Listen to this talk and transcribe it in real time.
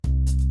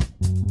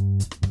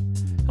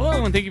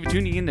Hello, and thank you for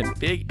tuning in to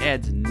Big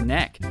Ed's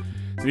Neck,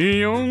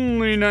 the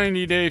only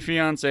 90-Day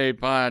Fiancé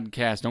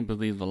podcast. Don't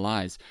believe the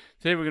lies.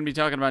 Today we're going to be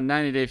talking about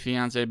 90 Day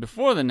Fiancé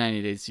before the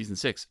 90 Days Season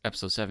 6,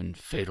 Episode 7,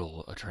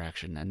 Fatal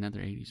Attraction,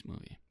 another 80s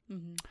movie.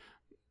 Mm-hmm.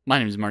 My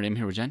name is Marty. I'm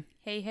here with Jen.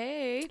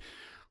 Hey.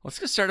 Let's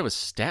get started with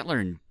Statler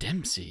and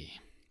Dempsey.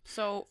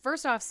 So,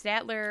 first off,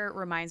 Statler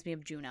reminds me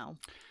of Gino.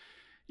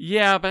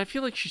 Yeah, but I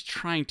feel like she's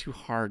trying too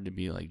hard to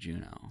be like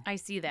Juno. I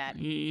see that.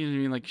 You know what I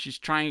mean? Like, she's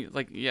trying,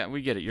 like, yeah,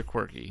 we get it. You're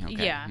quirky.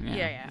 Okay. Yeah.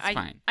 It's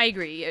fine. I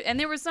agree. And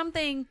there was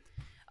something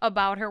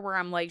about her where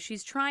I'm like,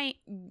 she's trying,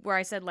 where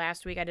I said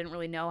last week I didn't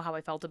really know how I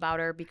felt about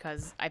her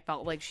because I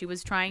felt like she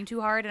was trying too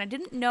hard, and I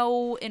didn't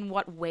know in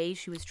what way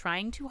she was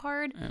trying too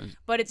hard,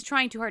 but it's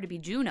trying too hard to be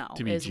Juno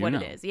is Juno.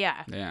 What it is.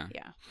 Yeah.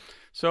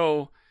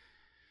 So,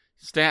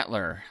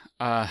 Statler.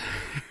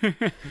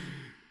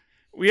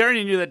 We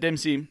already knew that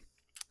Dempsey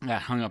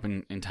got hung up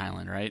in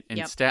Thailand, right? And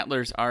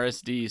Statler's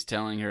RSD is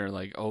telling her,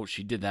 like, oh,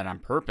 she did that on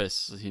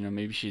purpose. You know,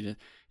 maybe she did.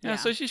 You know,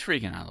 so she's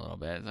freaking out a little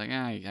bit. It's like,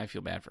 I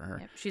feel bad for her.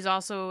 Yep. She's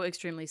also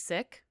extremely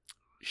sick.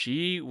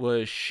 She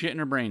was shitting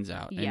her brains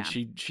out. Yeah. And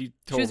she told us.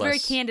 She was very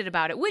candid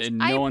about it, which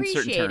in I no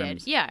appreciated. Uncertain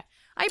terms. Yeah.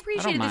 I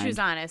appreciated that she was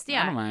honest.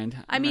 Yeah. I don't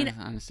mind.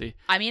 Honesty.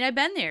 I mean, I've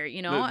been there,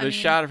 you know. The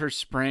shot of her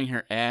spraying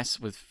her ass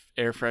with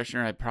air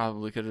freshener, I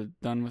probably could have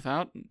done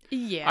without.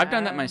 Yeah. I've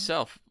done that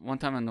myself. One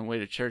time on the way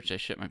to church, I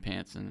shit my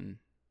pants and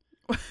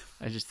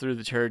I just threw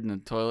the turd in the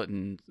toilet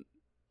and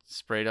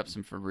sprayed up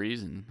some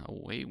Febreze, and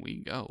away we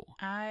go.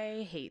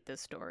 I hate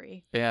this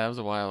story. Yeah, that was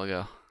a while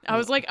ago. I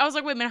was like, wait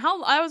a minute.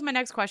 That was my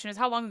next question. Is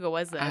how long ago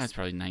was this? I was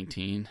probably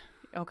 19.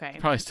 Okay.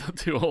 Probably still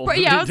too old. But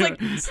yeah, I was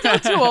like, still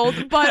too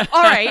old. But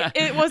all right,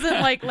 it wasn't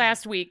like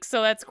last week,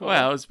 so that's cool.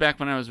 Well, it was back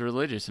when I was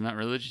religious. I'm not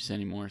religious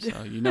anymore,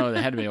 so you know it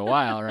had to be a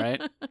while,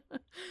 right?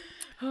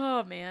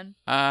 Oh man.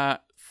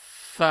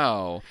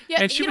 So,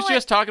 yeah, and she was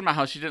just talking about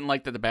how she didn't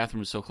like that the bathroom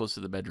was so close to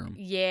the bedroom.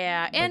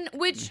 Yeah, and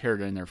which heard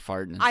her in there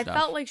farting and I stuff.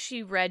 felt like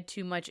she read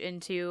too much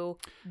into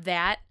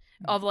that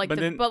of like,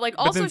 but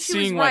also she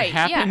was right.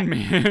 What happened,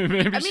 yeah.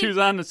 maybe she was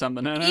onto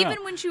something. I don't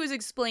know. When she was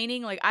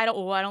explaining, like, I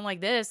don't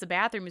like this. The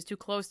bathroom is too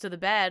close to the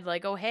bed.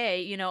 Like, oh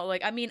hey, you know,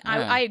 like, I mean,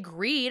 yeah. I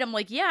agreed. I'm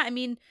like, yeah, I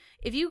mean,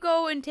 if you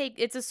go and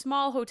it's a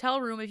small hotel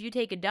room. If you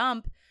take a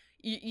dump.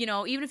 You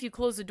know, even if you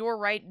close the door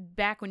right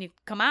back when you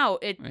come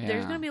out, there's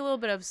going to be a little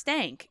bit of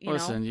stank,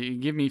 Listen, you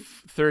give me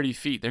 30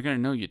 feet, they're going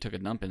to know you took a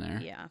dump in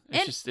there. Yeah.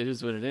 It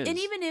is what it is. And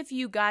even if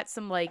you got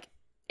some, like,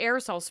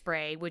 aerosol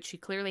spray, which she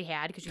clearly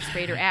had because she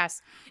sprayed her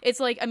ass, it's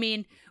like, I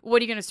mean, what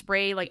are you going to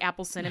spray, like,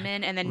 apple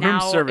cinnamon? And then Room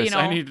now, service, you know.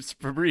 I need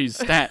Febreze,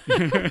 stat.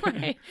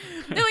 Right.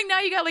 They're like, now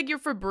you got, like, your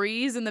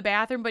Febreze in the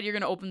bathroom, but you're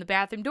going to open the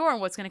bathroom door,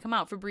 and what's going to come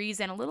out? Febreze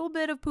and a little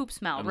bit of poop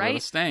smell, right? A little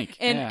stank,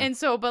 And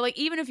so, but, like,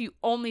 even if you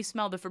only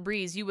smell the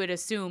Febreze, you would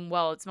assume,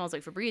 well, it smells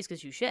like Febreze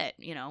because you shit,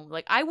 you know?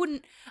 Like, I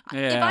wouldn't,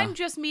 if I'm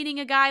just meeting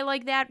a guy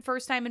like that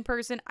first time in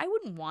person, I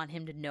wouldn't want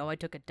him to know I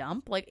took a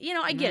dump. Like, you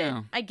know, I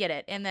get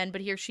it. And then,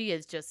 but here she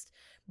is just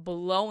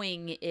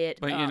blowing it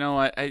But up. You know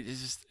what?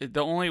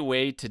 The only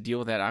way to deal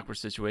with that awkward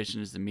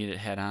situation is to meet it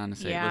head on and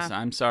say, listen,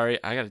 I'm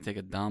sorry, I got to take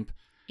a dump.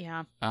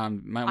 Yeah.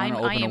 Might want to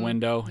open a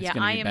window. It's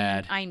going to be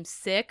bad. I'm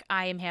sick.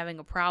 I am having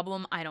a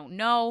problem. I don't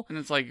know. And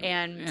it's like,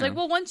 it's like,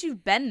 well, once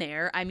you've been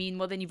there, I mean,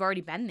 well, then you've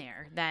already been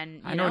there.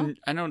 Then I know,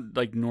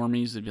 like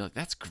normies would be like,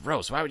 that's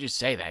gross. Why would you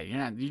say that?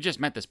 You just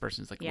met this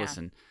person. It's like,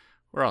 listen,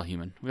 we're all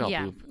human. We all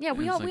poop. Yeah,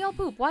 we all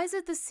poop. Why is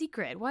it the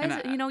secret? Why is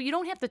it? You know, you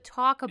don't have to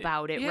talk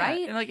about it,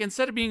 right? And like,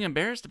 instead of being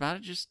embarrassed about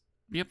it, just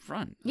be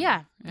upfront.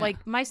 Yeah.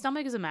 Like, my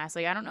stomach is a mess.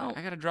 Like, I don't know.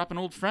 I got to drop an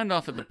old friend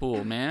off at the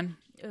pool, man.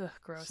 Ugh,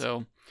 gross.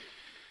 So,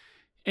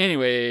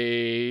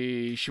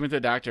 anyway, she went to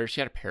the doctor. She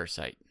had a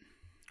parasite,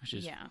 which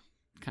is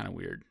kind of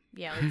weird.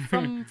 Yeah,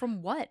 like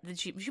from what?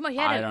 She might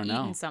have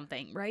eaten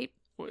something, right?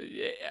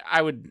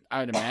 I would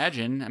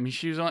imagine. I mean,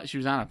 she was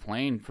on a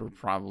plane for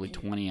probably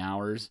 20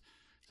 hours.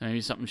 So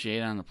maybe something she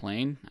ate on the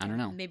plane. I don't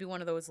know. Maybe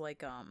one of those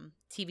like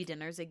TV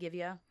dinners they give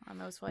you on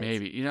those flights.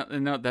 Maybe.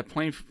 No, that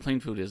plane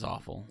food is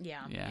awful.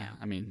 Yeah.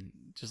 I mean,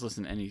 just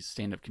listen to any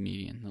stand-up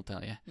comedian; they'll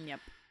tell you. Yep.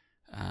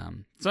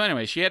 So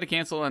anyway, she had to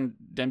cancel on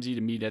Dempsey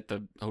to meet at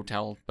the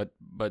hotel, but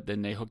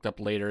then they hooked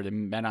up later. They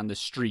met on the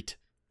street.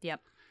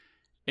 Yep.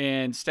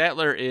 And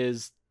Statler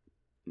is,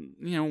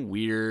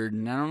 weird,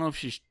 and I don't know if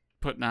she's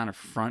putting on a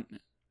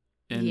front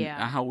and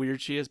how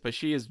weird she is, but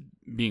she is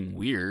being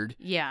weird.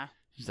 Yeah.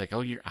 She's like,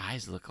 oh, your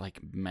eyes look like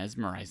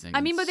mesmerizing.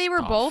 I mean, but they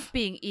were both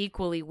being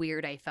equally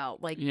weird, I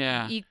felt. Like,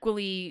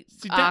 equally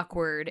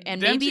awkward. And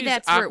Dempsey's maybe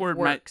that's where it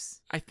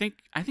works. I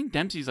think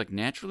Dempsey's, like,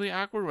 naturally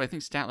awkward, but I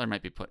think Statler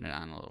might be putting it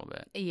on a little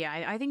bit. Yeah,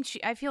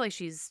 I feel like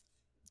she's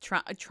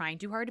trying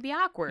too hard to be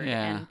awkward.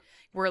 Yeah. And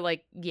we're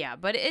like,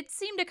 but it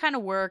seemed to kind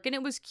of work, and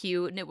it was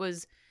cute, and it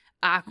was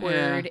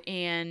awkward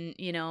and,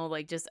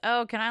 like just,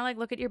 oh, can I like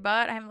look at your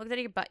butt? I haven't looked at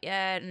your butt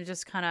yet. And it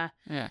just kind of,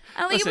 yeah.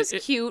 I don't think it was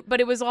cute, but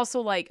it was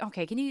also like,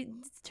 okay, can you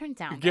turn it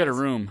down? Get guys? a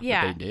room.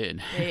 Yeah. But they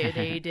did.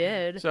 They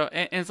did. So,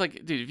 and it's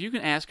like, dude, if you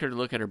can ask her to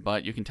look at her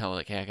butt, you can tell her,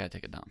 like, hey, I got to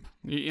take a dump.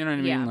 You know what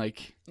I mean? Yeah.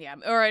 Like, yeah.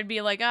 Or I'd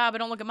be like, but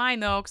don't look at mine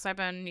though, because I've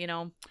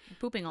been,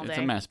 pooping all day. It's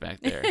a mess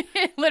back there.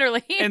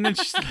 Literally. And then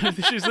she's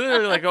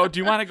literally like, oh, do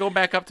you want to go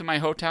back up to my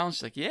hotel? And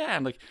she's like, yeah.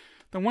 I'm like,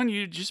 the one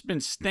you just been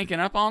stinking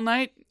up all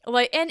night?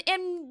 Like, and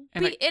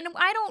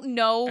I don't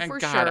know for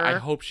God, sure. I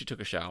hope she took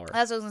a shower.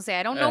 That's what I was gonna say.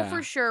 I don't know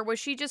for sure. Was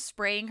she just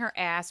spraying her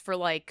ass for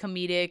like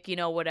comedic,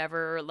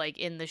 whatever, like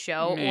in the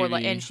show, Maybe. or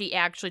like, and she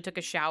actually took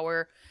a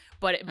shower,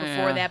 but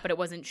before that, but it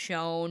wasn't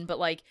shown. But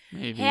like,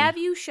 Maybe. Have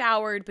you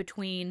showered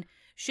between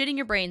shitting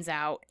your brains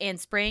out and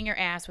spraying your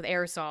ass with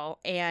aerosol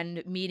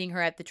and meeting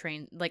her at the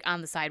train, like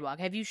on the sidewalk?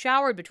 Have you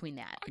showered between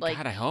that? Like,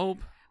 God, I hope.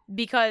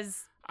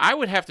 Because I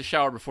would have to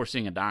shower before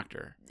seeing a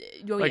doctor.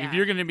 Like, if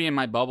you're going to be in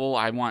my bubble,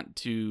 I want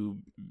to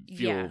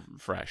feel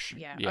fresh.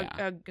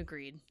 Yeah.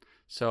 Agreed.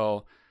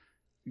 So,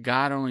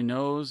 God only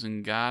knows,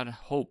 and God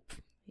hope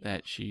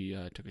that she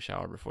took a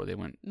shower before they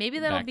went. Maybe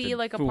that'll back be to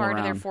like a fool part around.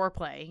 of their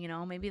foreplay.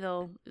 Maybe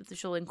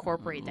she'll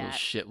incorporate that.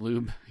 Shit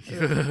lube.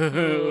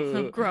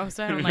 Ugh, gross.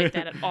 I don't like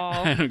that at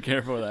all. I don't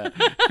care for that.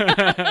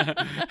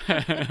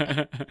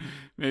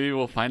 Maybe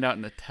we'll find out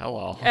in the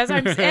tell-all. As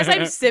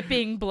I'm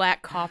sipping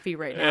black coffee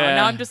right now. Yeah.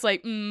 Now I'm just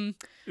like,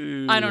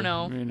 I don't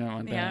know. Maybe not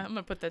want that. Yeah, I'm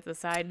gonna put that to the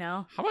side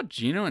now. How about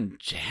Gino and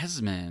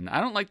Jasmine? I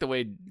don't like the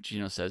way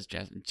Gino says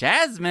Jasmine.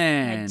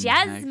 Jasmine.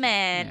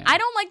 Jasmine. I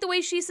don't like the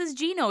way she says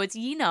Gino. It's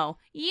Gino.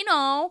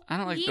 I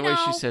don't like the way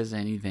she says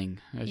anything.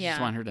 I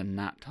just want her to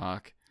not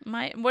talk.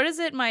 What is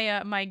it?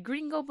 My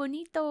gringo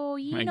bonito.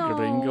 My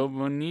gringo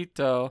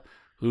bonito.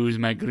 Who's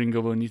my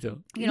gringo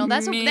bonito?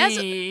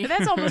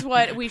 That's almost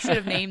what we should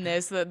have named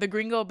this. The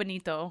gringo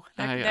bonito.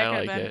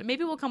 I like it.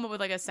 Maybe we'll come up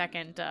with like a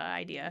second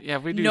idea. Yeah,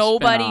 if we do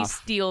Nobody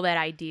steal that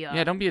idea.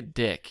 Yeah, don't be a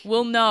dick.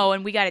 We'll know,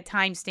 and we got it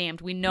time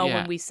stamped. We know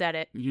when we said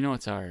it. You know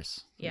it's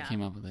ours. Yeah. We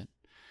came up with it.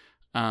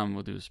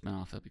 We'll do a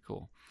spinoff. That'd be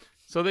cool.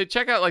 So they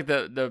check out like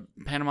the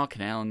Panama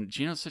Canal, and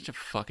Gino's such a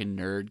fucking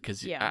nerd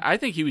because I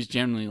think he was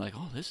genuinely like,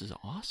 "Oh, this is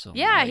awesome."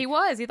 Yeah, like, he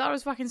was. He thought it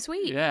was fucking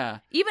sweet. Yeah.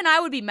 Even I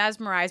would be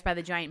mesmerized by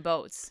the giant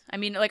boats. I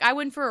mean, like I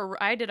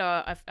did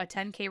a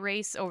 10K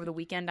race over the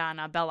weekend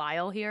on Belle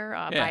Isle here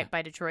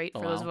by Detroit.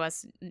 For those of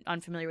us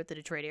unfamiliar with the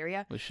Detroit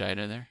area, was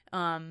Shida there?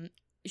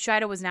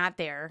 Shida was not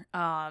there.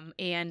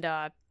 And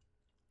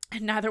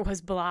neither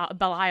was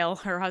Belial,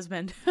 her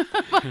husband.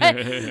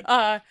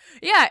 But,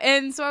 yeah,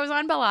 and so I was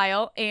on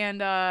Belial,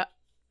 and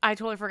I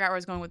totally forgot where I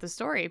was going with the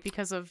story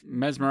because of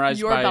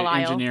mesmerized your by Belial.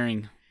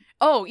 engineering.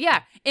 Oh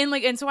yeah,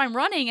 and so I'm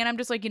running, and I'm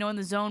just like in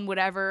the zone,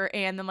 whatever,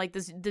 and then like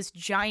this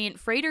giant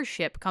freighter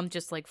ship comes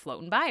just like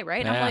floating by,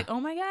 right? Yeah. I'm like,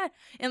 oh my god,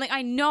 and like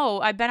I know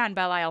I've been on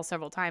Belle Isle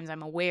several times.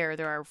 I'm aware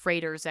there are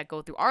freighters that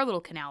go through our little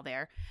canal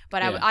there,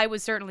 but I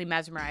was certainly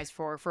mesmerized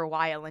for a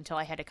while until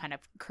I had to kind of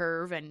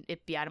curve and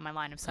it be out of my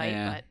line of sight.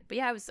 Yeah. But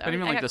yeah, I was. But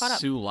even I like got the caught up.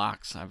 Sioux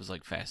Locks, I was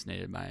like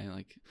fascinated by it.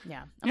 Like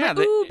I'm like,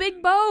 ooh,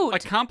 big boat.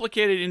 Like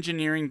complicated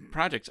engineering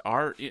projects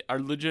are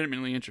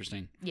legitimately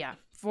interesting. Yeah,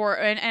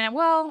 and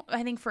well,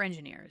 I think for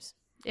engineers.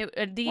 Well,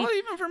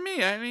 even for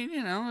me, I mean,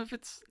 if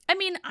it's...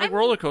 like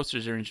roller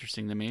coasters are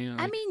interesting to me.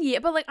 Like, yeah,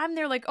 but like I'm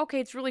there like, okay,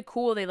 it's really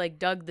cool they like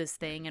dug this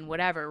thing and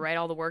whatever, right?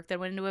 All the work that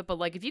went into it. But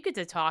like if you get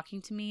to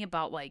talking to me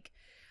about like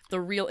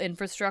the real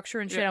infrastructure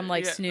and shit, I'm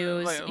like,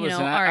 snooze, like, all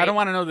listen, right. I don't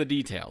want to know the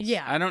details.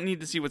 Yeah. I don't need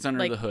to see what's under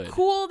like, the hood.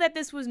 Cool that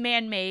this was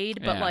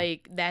man-made, but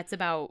like that's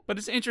about... But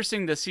it's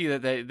interesting to see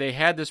that they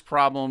had this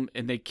problem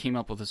and they came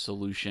up with a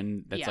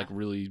solution that's like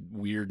really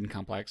weird and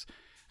complex.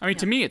 I mean,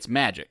 to me, it's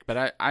magic,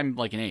 but I'm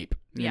like an ape.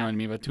 You know what I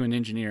mean? But to an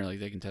engineer, like,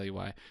 they can tell you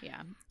why.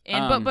 Yeah.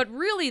 And but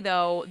really,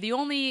 though, the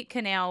only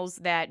canals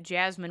that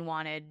Jasmine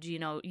wanted,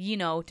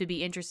 to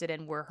be interested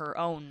in were her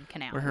own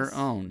canals. Were her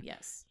own.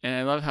 Yes. And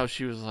I love how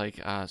she was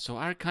like, so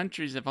our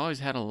countries have always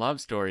had a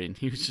love story. And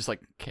he was just like,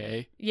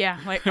 okay. Yeah,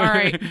 like, all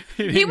right.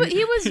 he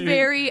was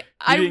very...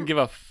 He didn't give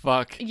a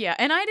fuck. Yeah,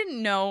 and I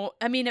didn't know.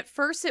 I mean, at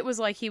first it was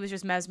like he was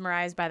just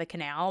mesmerized by the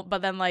canal.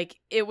 But then, like,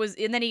 it was...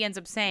 And then he ends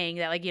up saying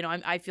that, like,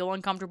 I feel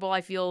uncomfortable.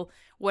 I feel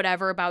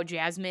whatever about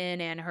Jasmine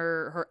and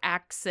her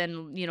ex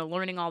and,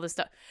 learning all this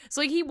stuff.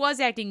 So, like, he was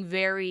acting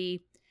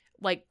very...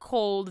 like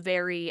cold,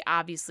 very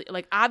obviously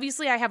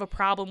I have a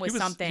problem with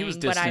something, he was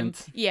but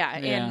distant.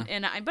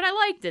 But I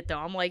liked it though.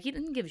 I'm like, he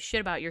didn't give a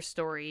shit about your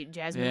story,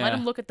 Jasmine. Yeah. Let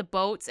him look at the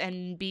boats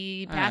and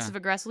be passive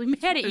aggressively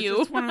mad at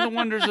you. It's one of the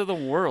wonders of the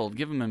world.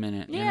 Give him a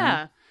minute. Yeah. You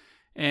know?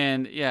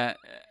 And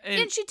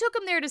and she took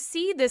him there to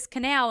see this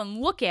canal and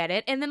look at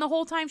it, and then the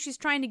whole time she's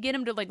trying to get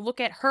him to like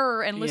look at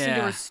her and listen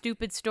to her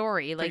stupid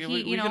story. Like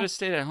we could have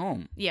stayed at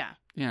home. Yeah.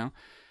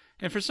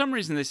 And for some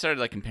reason they started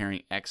like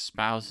comparing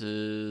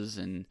ex-spouses,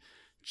 and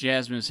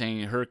Jasmine was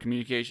saying her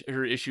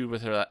issue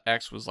with her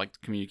ex was like the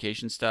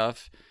communication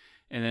stuff.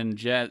 And then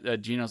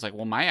Gino's like,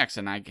 well, my ex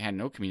and I had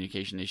no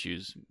communication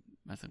issues.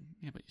 I said,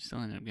 yeah, but you still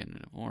ended up getting a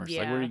divorce.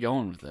 Yeah. Like, where are you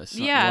going with this?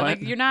 Yeah, what?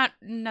 like you're not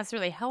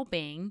necessarily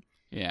helping.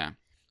 Yeah.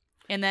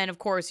 And then, of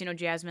course,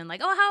 Jasmine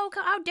like, oh,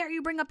 how dare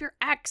you bring up your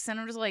ex? And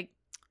I'm just like,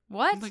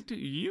 what? I'm like, dude,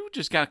 you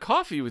just got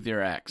coffee with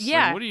your ex.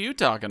 Yeah. Like, what are you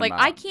talking like,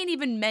 about? I can't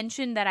even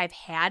mention that I've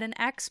had an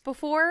ex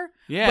before.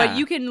 Yeah. But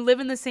you can live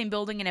in the same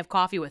building and have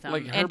coffee with him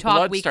like, her and talk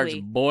blood weekly. starts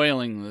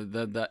boiling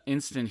the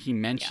instant he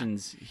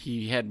mentions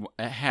he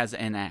has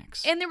an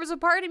ex. And there was a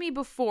part of me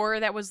before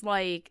that was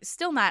like,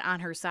 still not on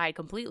her side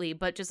completely,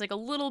 but just like a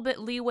little bit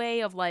leeway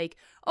of like,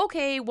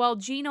 okay, well,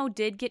 Gino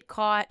did get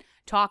caught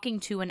talking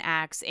to an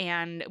ex,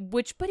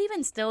 but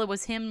even still, it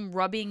was him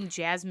rubbing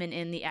Jasmine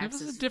in the ex's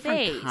face. It was a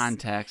different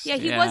context. Yeah,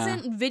 he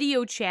wasn't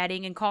video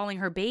chatting and calling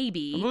her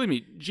baby. Believe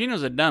me,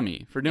 Gino's a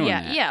dummy for doing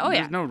that. Yeah,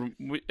 There's no,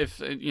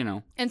 if,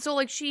 And so,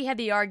 like, she had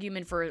the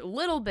argument for a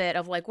little bit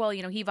of like, well,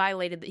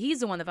 he's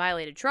the one that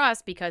violated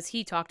trust because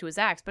he talked to his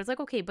ex. But it's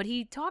like, okay, but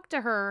he talked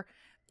to her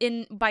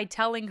by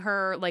telling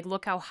her, like,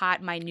 look how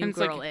hot my new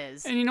girl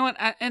is. And you know what?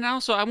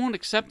 I won't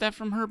accept that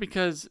from her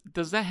because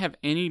does that have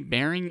any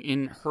bearing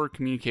in her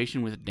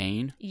communication with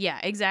Dane? Yeah,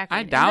 exactly.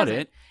 I doubt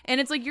it.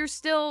 And it's like you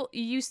still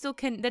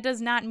can. That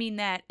does not mean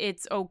that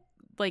it's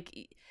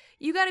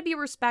you got to be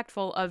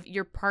respectful of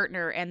your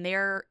partner and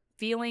their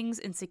feelings,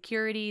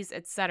 insecurities,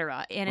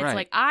 etc. And it's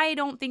like, I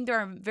don't think there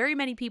are very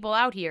many people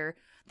out here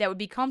that would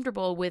be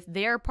comfortable with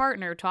their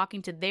partner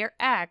talking to their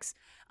ex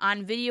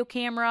on video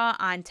camera,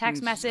 on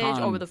text message,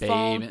 over the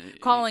phone,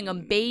 calling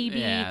them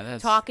baby,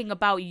 talking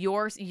about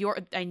your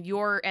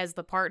as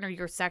the partner,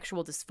 your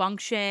sexual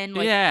dysfunction.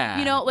 Like,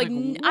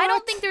 I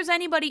don't think there's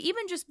anybody,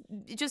 even just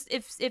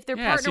if their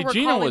partner were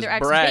Gino calling their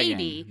ex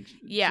baby.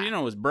 Yeah.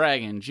 Gino was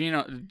bragging.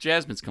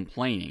 Jasmine's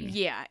complaining.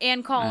 Yeah,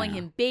 and calling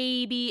him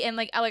baby. And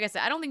like I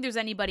said, I don't think there's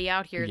anybody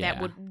out here that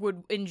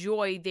would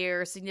enjoy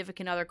their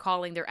significant other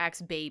calling their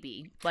ex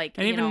baby. Like,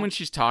 and even when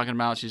she's talking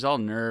about, she's all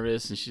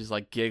nervous and she's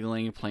like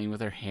giggling and playing with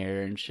her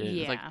hair and shit.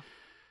 Yeah. It's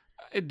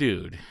like,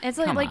 dude, it's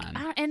come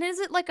on. And is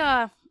it like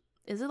a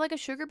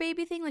sugar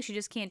baby thing? Like she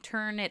just can't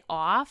turn it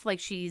off? Like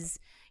she's,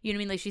 you know what I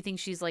mean? Like she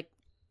thinks she's like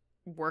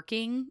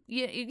working.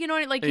 You know,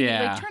 like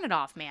turn it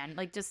off, man.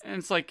 Like just. And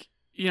it's like,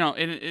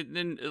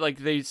 and like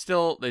they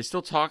still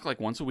talk like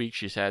once a week.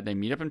 She said they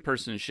meet up in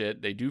person and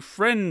shit. They do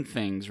friend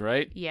things,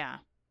 right? Yeah.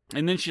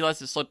 And then she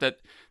lets it slip that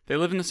they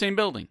live in the same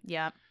building.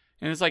 Yeah.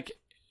 And it's like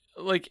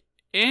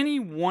any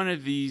one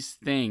of these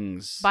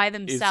things by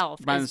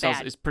themselves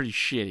is pretty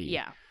shitty.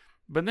 Yeah.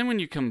 But then when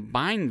you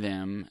combine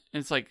them,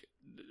 it's like,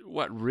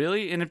 what,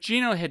 really? And if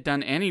Gino had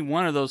done any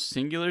one of those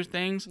singular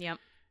things,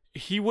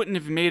 he wouldn't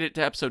have made it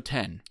to episode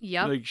 10.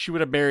 Yep. Like, she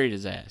would have buried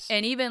his ass.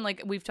 And even,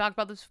 like, we've talked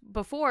about this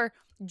before,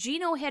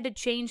 Gino had to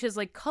change his,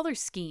 like, color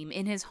scheme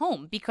in his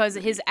home because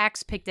his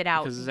ex picked it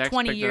out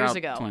 20 years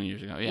ago. 20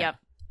 years ago, yeah. Yep.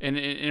 And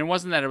it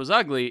wasn't that it was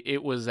ugly,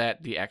 it was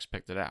that the ex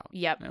picked it out.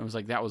 Yep. It was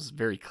like, that was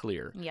very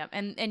clear. Yep.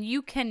 And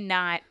you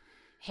cannot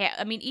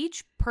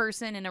each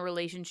person in a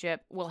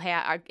relationship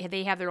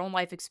they have their own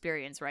life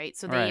experience, right?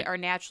 So they are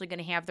naturally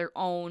going to have their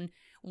own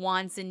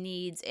wants and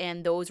needs,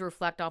 and those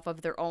reflect off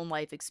of their own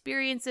life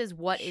experiences,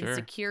 what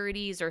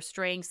insecurities or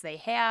strengths they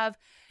have.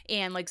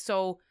 And like,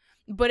 so,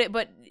 but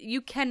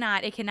it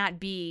cannot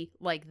be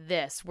like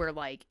this where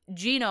like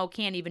Gino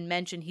can't even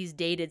mention he's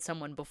dated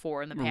someone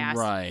before in the past.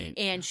 Right.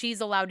 And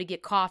she's allowed to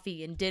get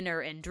coffee and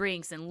dinner and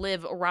drinks and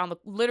live around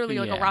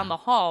the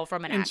hall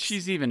from an ex. And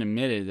she's even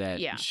admitted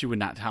that she would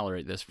not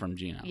tolerate this from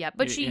Gino. Yeah,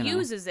 but she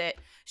uses it.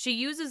 She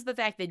uses the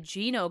fact that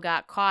Gino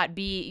got caught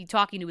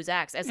talking to his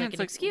ex as like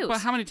an excuse.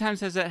 But how many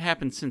times has that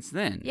happened since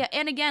then? Yeah,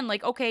 and again,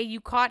 like, okay, you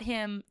caught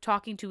him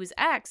talking to his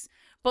ex,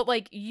 but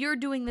like you're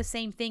doing the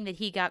same thing that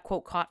he got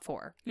quote caught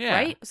for. Yeah.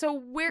 Right? So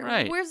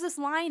where's this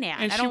line at?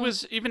 And she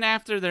was, even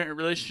after their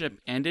relationship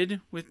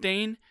ended with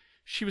Dane,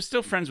 she was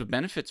still friends with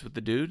benefits with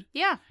the dude.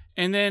 Yeah.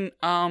 And then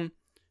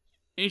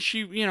and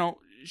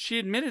she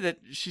admitted that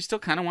she still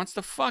kind of wants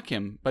to fuck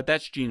him, but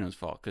that's Gino's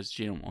fault because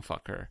Gino won't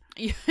fuck her.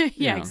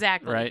 Yeah,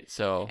 exactly. Right?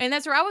 So. And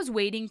that's where I was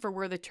waiting for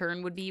where the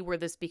turn would be, where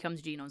this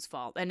becomes Gino's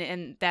fault.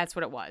 And that's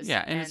what it was.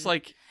 Yeah, and it's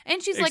like.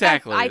 And she's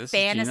exactly, like, I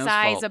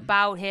fantasize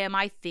about him.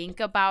 I think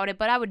about it,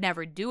 but I would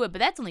never do it. But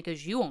that's only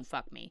because you won't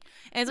fuck me.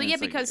 And it's like,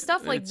 because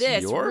stuff like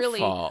this really.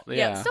 Fault.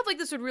 Yeah, stuff like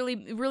this would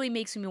really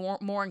makes me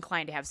more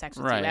inclined to have sex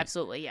with you.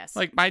 Absolutely, yes.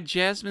 Like, by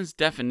Jasmine's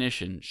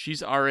definition,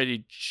 she's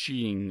already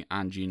cheating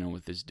on Gino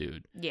with this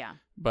dude. Yeah.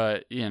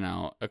 But,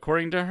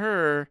 according to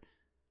her,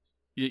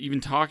 even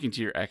talking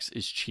to your ex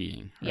is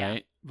cheating,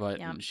 right? But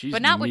she's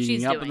not what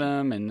she's up doing. with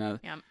them, and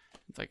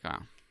it's like, oh,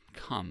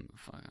 come the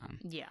fuck on.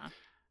 Yeah.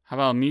 How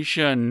about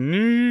Meisha and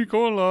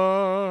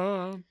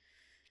Nicola?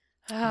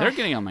 They're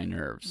getting on my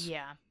nerves.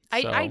 Yeah.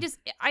 I just,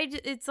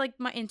 it's like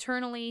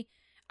internally,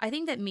 I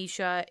think that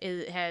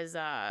Meisha has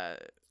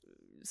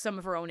some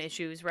of her own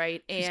issues,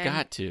 right? She's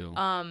got to.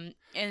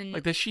 And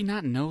like, does she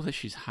not know that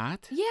she's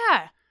hot?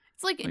 Yeah.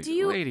 It's like,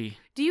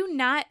 do you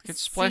not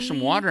splash some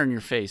water in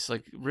your face?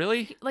 Like,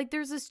 really? Like,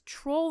 there's this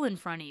troll in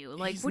front of you.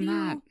 Like, He's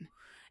not.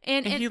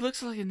 And he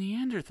looks like a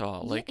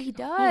Neanderthal. Yeah, like, he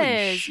does.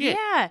 Holy shit.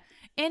 Yeah.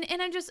 And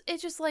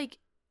it's just like,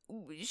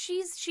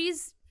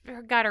 she's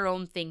got her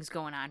own things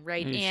going on,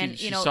 right? And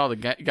she saw the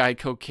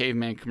Geico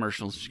caveman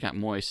commercials. She got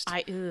moist.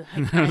 Now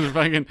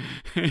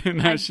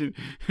she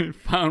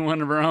found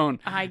one of her own.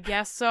 I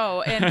guess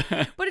so.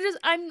 But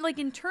I'm like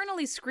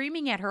internally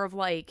screaming at her of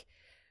like,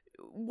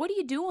 what are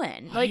you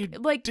doing?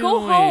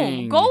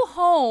 Go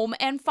home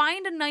and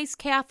find a nice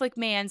Catholic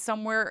man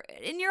somewhere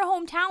in your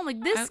hometown.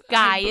 Like this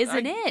guy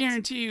isn't it. I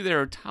guarantee you there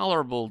are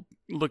tolerable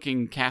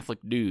looking Catholic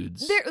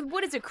dudes.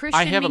 What is it, Christian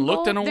I haven't Mingle?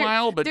 looked in a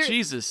while, but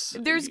Jesus.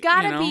 There's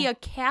got to be a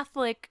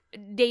Catholic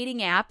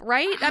dating app,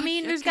 right? I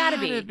mean, there's got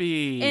to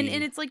be. And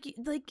it's like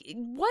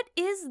what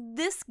is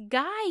this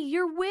guy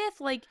you're with?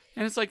 Like,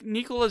 and it's like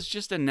Nicola's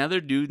just another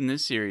dude in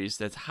this series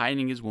that's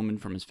hiding his woman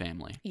from his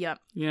family. Yep.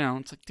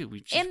 It's like, dude,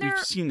 we've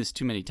seen this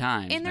too many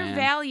times. And their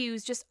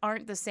values just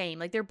aren't the same.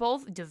 Like, they're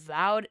both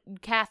devout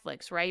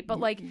Catholics, right? But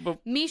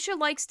Meisha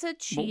likes to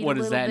cheat a little bit. What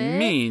does that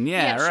mean?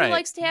 Yeah, right. She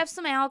likes to have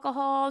some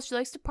alcohol. She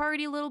likes to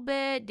party a little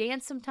bit,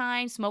 dance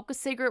sometimes, smoke a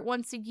cigarette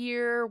once a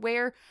year,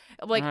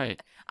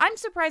 I'm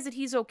surprised that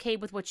he's okay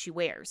with what she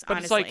wears,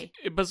 honestly.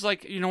 It's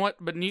like, you know what?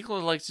 But Nicola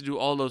likes to do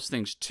all those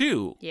things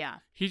too. Yeah.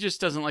 He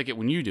just doesn't like it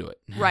when you do it.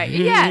 Right.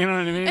 Yeah. You know what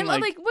I mean? And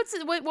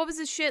what was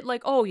this shit?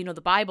 Like,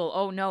 the Bible.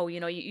 Oh no,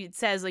 it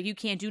says like you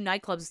can't do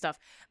nightclubs and stuff.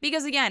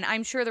 Because again,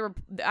 I'm sure there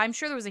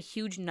was a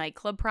huge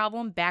nightclub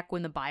problem back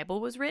when the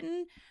Bible was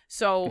written.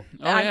 So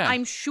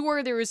I'm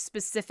sure there is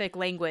specific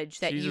language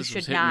that Jesus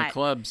you should not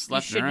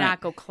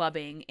not go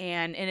clubbing.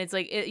 And it's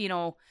like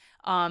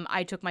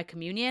I took my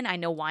communion. I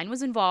know wine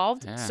was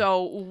involved. Yeah.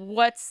 So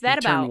what's that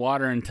about? Turn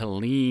water into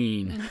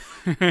lean.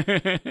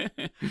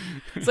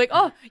 It's like,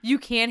 you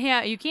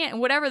can't,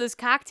 whatever this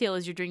cocktail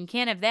is you're drinking, you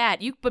can't have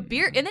that. But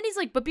beer, and then he's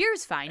like, but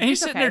beer's fine. And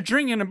he's sitting there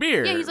drinking a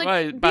beer. Yeah, he's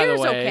like,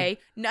 beer's okay.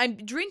 I'm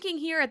drinking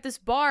here at this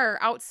bar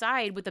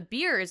outside with a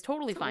beer is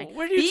totally fine.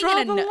 Where do you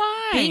draw the line?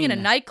 Being in a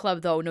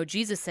nightclub, though, no,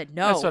 Jesus said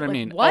no. That's what I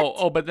mean.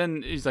 What? But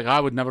then he's like, I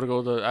would never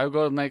go to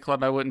the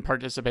nightclub. I wouldn't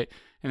participate.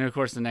 And of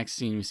course, the next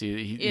scene we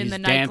see he's in the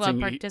dancing,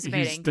 nightclub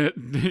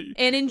participating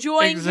and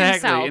enjoying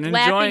himself, and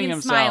laughing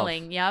and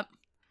smiling. Yep.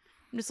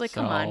 I'm just like,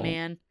 come on,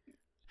 man.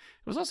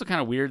 It was also kind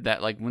of weird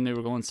that like when they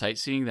were going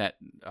sightseeing, that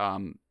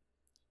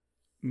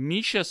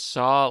Meisha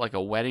saw like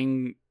a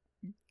wedding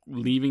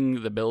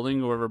leaving the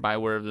building or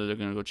wherever they're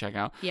going to go check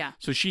out. Yeah.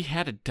 So she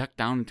had to duck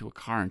down into a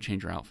car and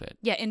change her outfit.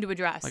 Yeah, into a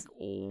dress. Like,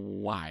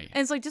 why?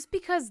 And it's like, just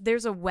because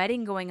there's a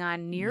wedding going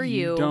on near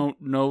you don't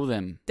know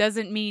them.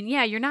 Doesn't mean,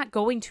 you're not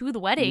going to the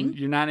wedding.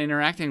 You're not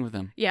interacting with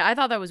them. Yeah, I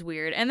thought that was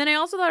weird. And then I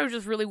also thought it was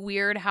just really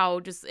weird how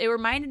it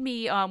reminded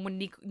me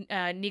when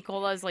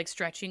Nicola's like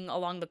stretching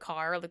along the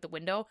car, like the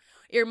window.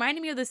 It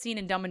reminded me of the scene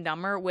in Dumb and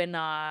Dumber when,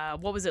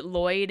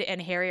 Lloyd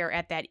and Harry are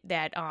at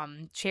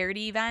that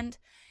charity event.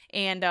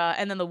 And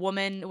then the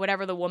woman,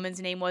 whatever the woman's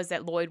name was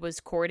that Lloyd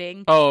was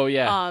courting. Oh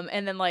yeah.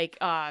 And then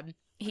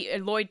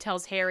Lloyd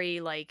tells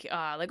Harry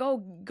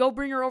oh, go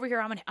bring her over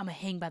here. I'm gonna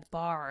hang by the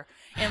bar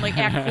and like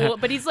act cool.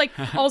 But he's like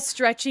all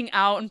stretching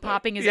out and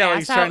popping his ass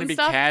he's out trying and to be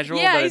stuff. casual.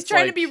 Yeah, but he's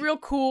trying to be real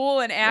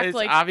cool and act it's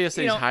like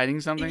obviously he's hiding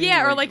something.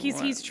 Yeah, or like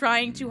he's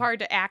trying too hard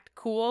to act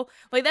cool.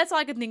 Like that's all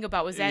I could think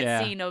about was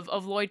that scene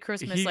of Lloyd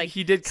Christmas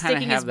he did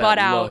sticking his butt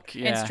out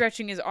and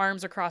stretching his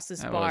arms across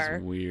this bar. That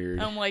was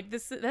weird. I'm like,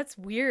 that's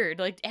weird.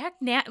 Like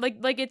act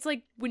like it's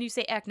like when you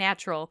say act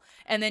natural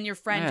and then your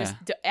friend just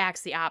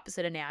acts the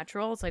opposite of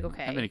natural. It's like,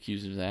 okay. I've been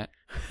accused of that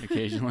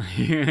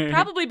occasionally.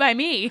 Probably by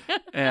me.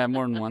 Yeah,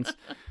 more than once.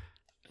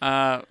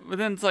 But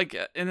then it's like,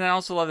 and I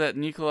also love that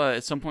Nicola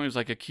at some point was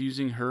like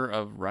accusing her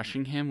of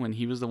rushing him when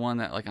he was the one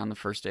that like on the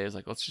first day is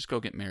like, let's just go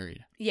get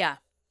married. Yeah.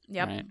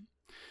 Yep. Right?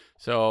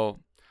 So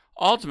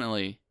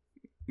ultimately,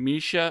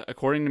 Meisha,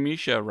 according to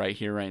Meisha right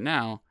here, right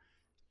now,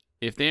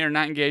 if they are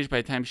not engaged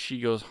by the time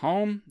she goes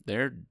home,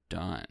 they're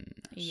done.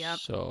 Yep.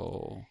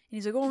 So. And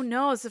he's like, oh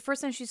no, it's the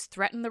first time she's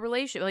threatened the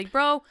relationship. Like,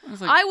 bro,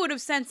 I would have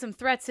sent some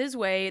threats his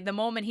way the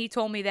moment he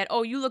told me that,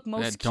 oh, you look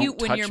most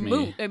cute when you're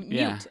mute.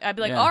 I'd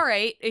be like, all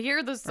right,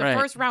 here's the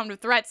first round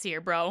of threats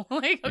here, bro.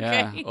 Like,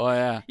 okay. Yeah. Oh,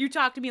 yeah. You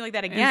talk to me like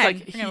that again,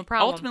 you're gonna have a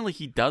problem. Ultimately,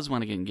 he does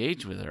want to get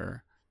engaged with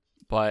her.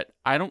 But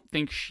I don't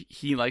think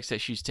he likes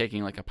that she's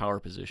taking like a power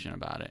position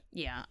about it.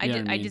 Yeah,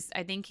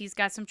 I think he's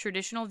got some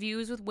traditional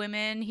views with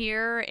women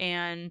here,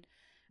 and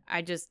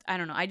I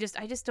don't know. I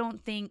just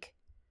don't think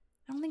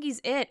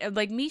he's it.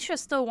 Like Meisha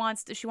still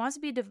wants to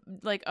be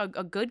like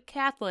a good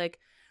Catholic,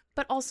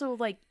 but also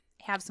like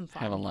have some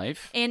fun, have a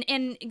life, and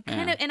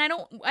kind of. And I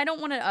don't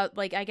want to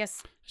like I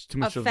guess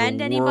offend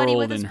anybody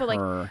with this, but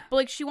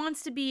like she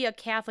wants to be a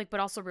Catholic, but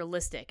also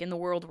realistic in the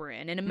world we're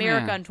in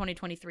America in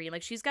 2023.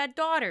 Like she's got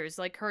daughters.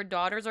 Like her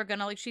daughters are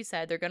gonna, like she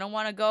said, they're gonna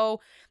want to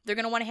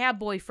have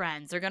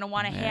boyfriends. They're gonna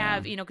want to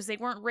have because they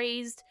weren't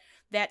raised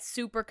that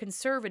super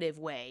conservative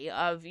way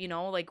of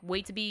like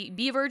wait to be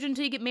a virgin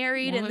until you get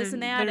married and this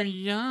and that. They're and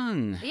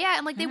young. Yeah,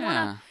 and like they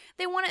want to.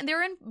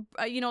 They're in.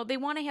 They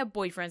want to have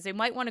boyfriends. They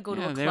might want to go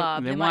to a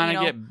club. They want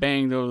to get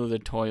banged over the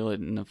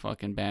toilet in the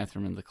fucking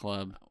bathroom in the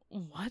club.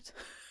 What?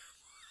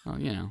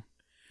 Well,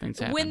 things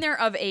happen. When they're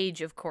of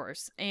age, of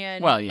course.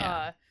 And well,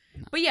 yeah.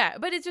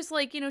 But it's just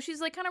like she's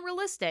like kind of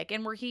realistic,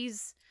 and where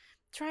he's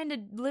trying to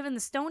live in the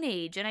Stone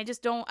Age, and I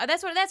just don't.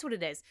 That's what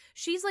it is.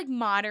 She's like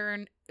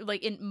modern,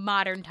 like in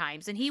modern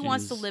times, and he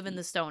wants to live in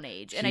the Stone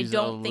Age, and I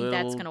don't think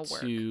that's gonna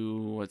work.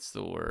 What's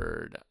the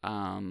word?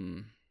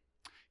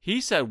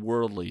 He said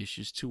worldly.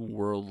 She's too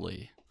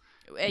worldly.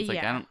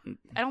 Yeah,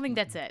 I don't think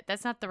that's it.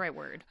 That's not the right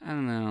word. I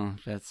don't know.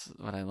 That's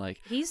what I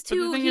like. He's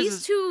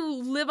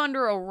too live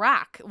under a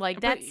rock.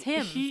 Like that's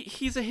him.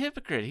 He's a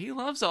hypocrite. He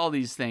loves all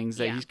these things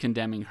that he's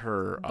condemning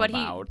her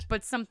about.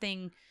 But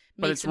something.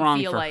 But it's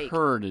wrong for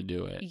her to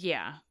do it.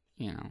 Yeah.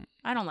 You know.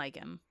 I don't like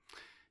him.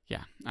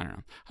 Yeah, I don't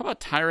know. How about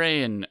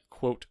Tyray and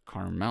quote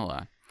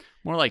Carmela?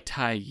 More like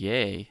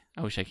Tyray.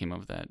 I wish I came up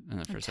with that in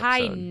the first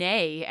episode.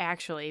 Ty-nay,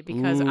 actually,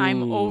 because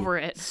I'm over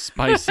it.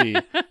 Spicy.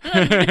 No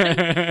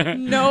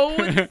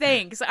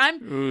thanks. The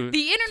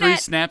internet. 3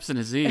 snaps and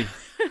a Z.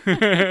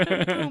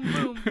 Boom,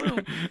 boom,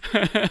 boom.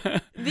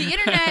 The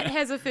internet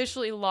has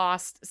officially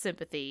lost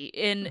sympathy,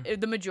 in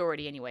the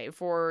majority anyway,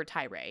 for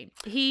Tyray.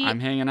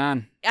 I'm hanging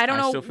on. I don't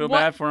know. I still feel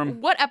bad for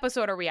him. What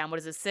episode are we on? What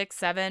is it, 6,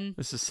 7?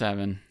 This is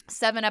 7.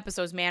 7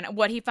 episodes, man.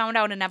 What he found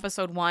out in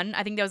episode 1,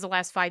 I think that was the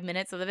last 5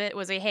 minutes of it,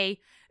 was hey,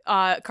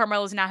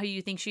 Carmela's not who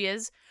you think she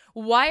is.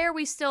 Why are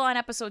we still on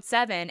episode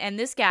 7? And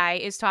this guy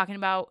is talking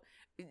about,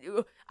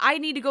 I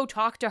need to go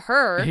talk to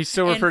her. He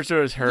still refers to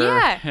her as her.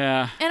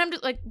 Yeah. And I'm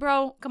just like,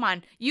 bro, come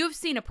on. You've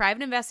seen a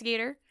private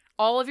investigator.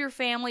 All of your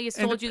family has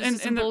told you this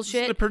is some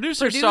bullshit. The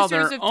producers saw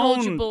their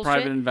own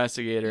private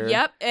investigator.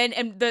 Yep.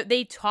 And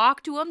they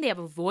talk to him. They have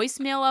a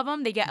voicemail of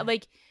him. They get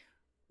like,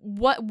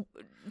 what?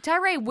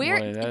 Tyray, where?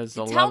 Boy, that is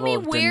a level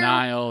of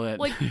denial.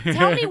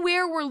 Tell me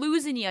where we're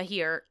losing you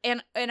here,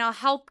 and I'll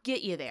help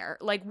get you there.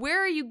 Like,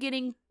 where are you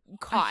getting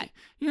caught?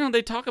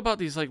 They talk about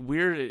these like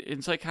weird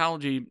in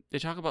psychology. They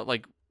talk about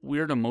like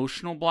weird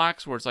emotional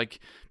blocks where it's like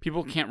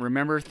people can't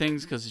remember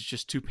things because it's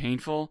just too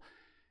painful.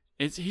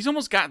 He's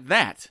almost got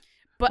that.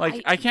 But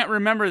like I can't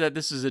remember that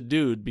this is a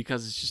dude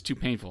because it's just too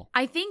painful.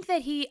 I think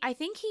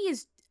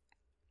he's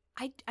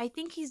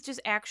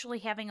just actually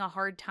having a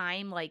hard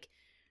time. Like,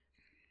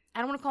 I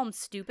don't want to call him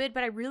stupid,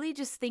 but I really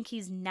just think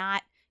he's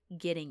not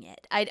getting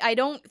it. I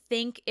don't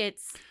think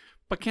it's.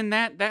 But can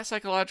that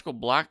psychological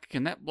block,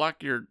 can that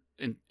block your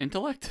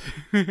intellect?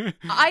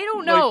 I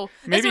don't know.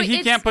 Like, maybe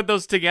he can't put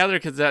those together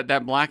because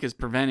that block is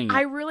preventing it.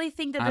 I really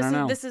think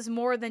that this is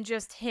more than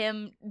just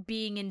him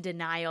being in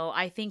denial.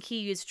 I think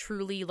he is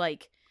truly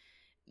like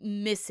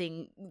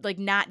missing, like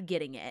not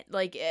getting it.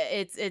 Like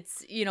it's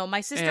my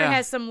sister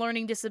has some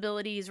learning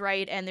disabilities,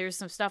 right? And there's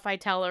some stuff I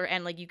tell her,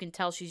 and like you can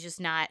tell she's just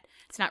not.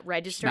 It's not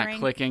registering. It's not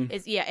clicking.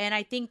 And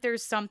I think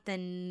there's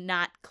something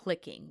not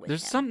clicking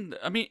with him.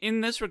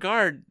 In this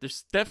regard,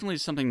 there's definitely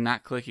something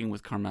not clicking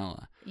with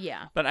Carmela.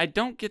 Yeah. But I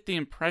don't get the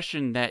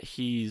impression that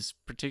he's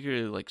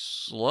particularly like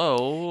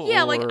slow.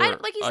 Yeah, or he's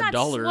not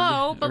dullard,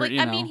 slow, but or,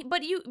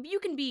 but you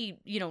can be,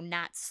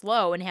 not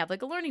slow and have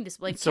like a learning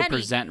disability. Like still Kenny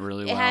present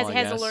really well.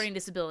 Has a learning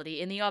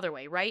disability in the other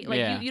way, right?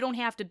 Like you don't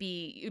have to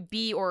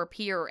be or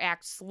appear or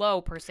act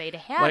slow per se to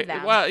have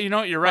that. Well,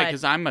 you're right,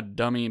 because I'm a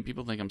dummy and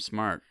people think I'm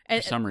smart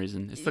for some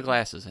reason. It's the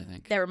glasses, I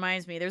think. That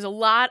reminds me. There's a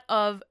lot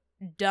of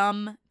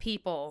dumb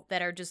people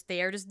that are just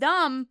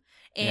dumb,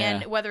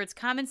 and whether it's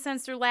common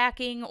sense they're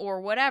lacking or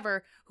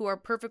whatever, who are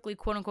perfectly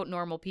quote unquote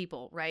normal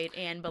people, right?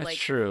 That's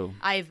true.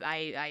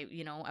 I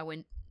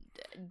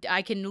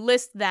can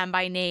list them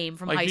by name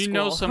from high school. Like, you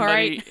know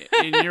somebody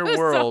in your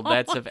world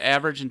that's of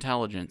average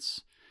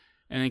intelligence,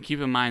 and then keep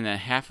in mind that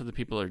half of the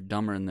people are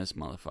dumber than this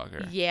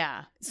motherfucker.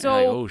 Yeah. So,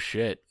 like, oh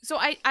shit. So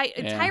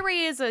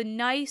Tyray is a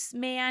nice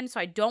man, so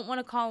I don't want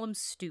to call him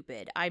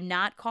stupid. I'm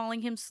not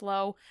calling him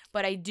slow,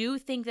 but I do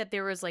think that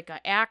there is like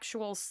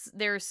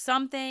there's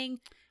something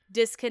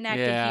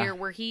disconnected here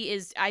where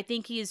I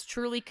think he is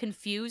truly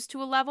confused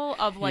to a level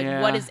of like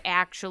what is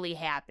actually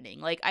happening.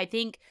 Like I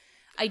don't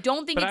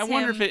think but it's I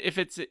wonder him. if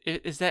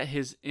is that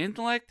his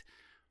intellect,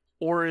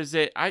 or is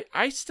it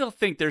I still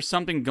think there's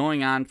something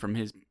going on from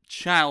his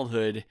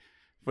childhood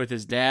with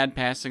his dad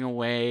passing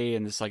away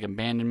and this like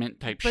abandonment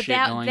type shit going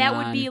on. That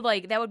would be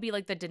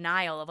like the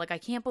denial of like, I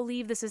can't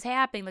believe this is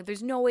happening. Like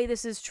there's no way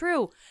this is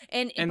true.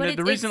 And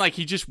the reason like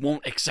he just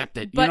won't accept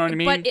it. You know what I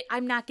mean? But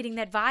I'm not getting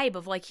that vibe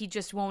of like he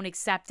just won't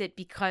accept it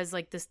because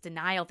like this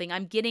denial thing.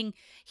 I'm getting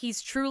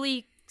he's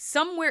truly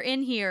somewhere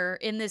in here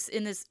in this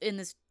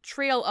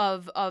trail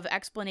of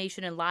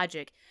explanation and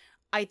logic.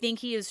 I think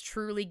he is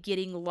truly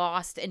getting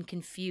lost and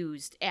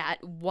confused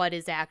at what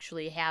is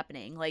actually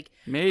happening. Like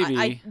maybe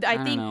I think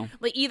don't know.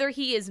 Like either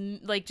he is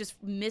like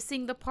just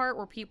missing the part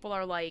where people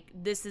are like,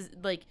 this is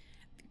like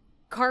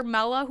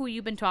Carmela, who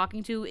you've been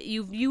talking to.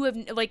 You have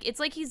like it's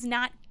like he's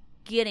not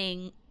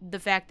getting the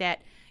fact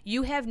that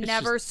you have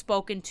never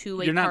spoken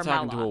to a Carmela. You're not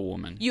talking to a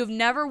woman. You've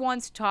never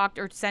once talked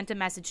or sent a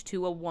message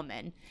to a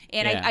woman,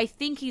 and I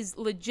think he's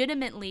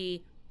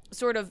legitimately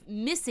sort of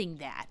missing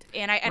that,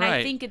 and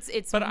I think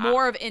it's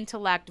more of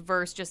intellect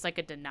versus just like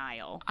a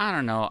denial. I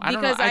don't know. I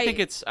don't know. I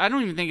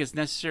don't even think it's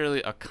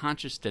necessarily a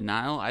conscious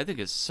denial. I think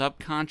it's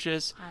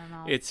subconscious. I don't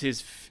know. It's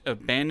his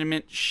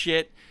abandonment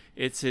shit.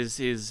 It's his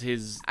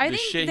I the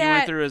think shit that, he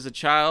went through as a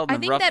child, and I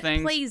the think rough that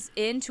things. plays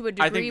into a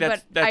degree, I think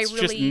that's but I really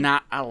just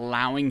not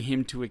allowing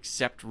him to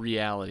accept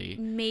reality.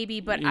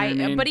 maybe, but You know what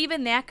I mean? but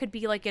even that could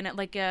be like an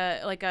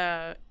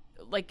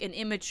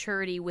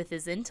immaturity with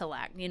his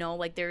intellect, you know,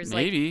 like there's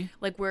Maybe.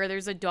 like where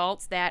there's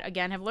adults that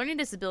again have learning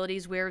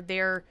disabilities where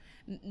their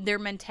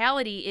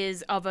mentality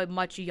is of a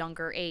much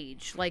younger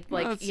age,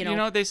 you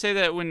know they say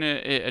that when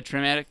a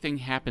traumatic thing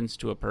happens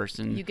to a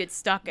person, you get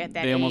stuck at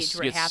that they age almost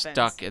where get it happens.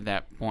 stuck at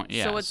that point.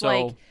 Yeah, so it's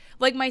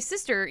like my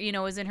sister, you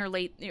know, is in her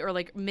late or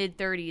like mid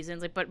 30s,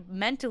 and like, but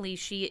mentally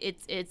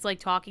it's like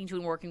talking to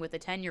and working with a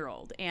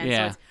 10-year-old,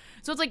 and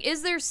so it's like,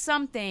 is there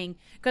something?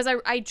 Because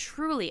I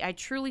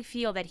truly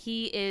feel that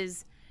he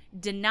is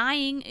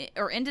denying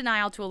or in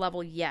denial to a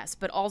level, yes,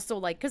 but also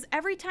like, because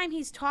every time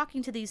he's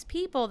talking to these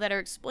people that are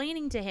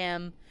explaining to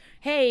him,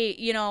 hey,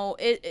 you know,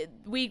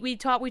 we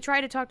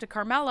try to talk to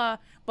Carmela,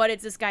 but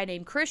it's this guy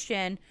named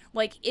Christian,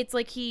 like it's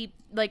like he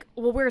like,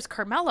 well, where's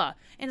Carmela?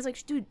 And it's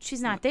like, dude,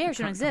 she's not there.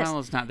 She doesn't exist.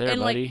 Carmela's not there,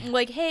 and buddy.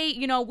 like, hey,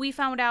 you know, we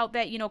found out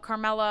that, you know,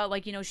 Carmela,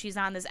 like, you know, she's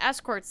on this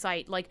escort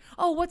site. Like,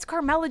 oh, what's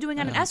Carmela doing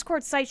on an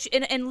escort site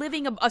and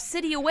living a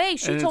city away?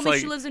 She told me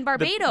she lives in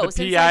Barbados.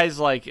 The PI's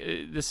like,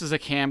 this is a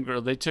cam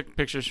girl. They took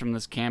pictures from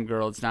this cam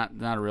girl. It's not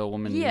a real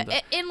woman. Yeah,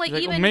 and like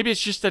even... well, maybe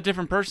it's just a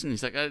different person.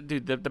 He's like,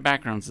 dude, the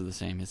backgrounds are the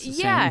same. It's the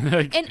same.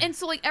 Yeah, and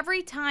so like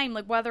every time,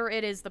 like whether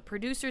it is the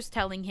producers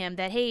telling him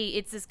that, hey,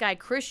 it's this guy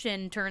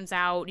Christian, turns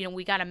out, you know,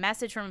 we got a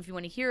message from him if you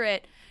want to hear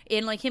it,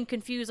 and like him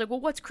confused, like, well,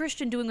 what's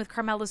Christian doing with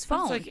Carmela's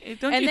phone? It's like,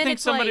 don't you think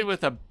somebody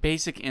with a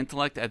basic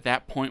intellect at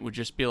that point would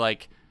just be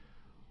like,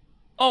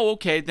 oh,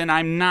 okay, then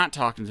I'm not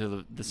talking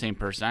to the same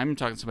person. I'm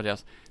talking to somebody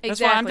else. That's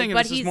why I'm thinking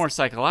this is more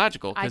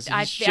psychological, because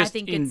he's just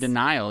in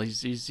denial.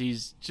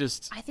 He's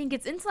just... I think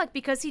it's intellect,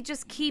 because he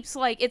just keeps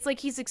like, it's like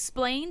he's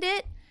explained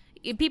it.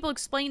 People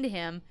explain to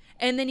him,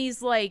 and then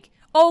he's like,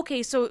 oh,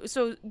 okay, so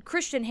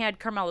Christian had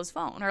Carmela's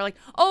phone, or like,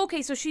 oh,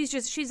 okay, so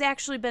she's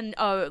actually been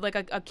like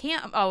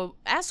a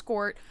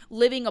escort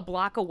living a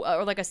block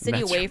or like a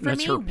city away from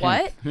me.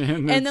 What?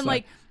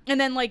 and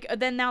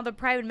then now the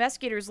private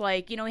investigator's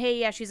like, you know, hey,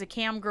 yeah, she's a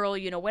cam girl,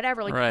 you know,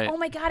 whatever. Like, oh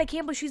my God, I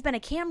can't believe she's been a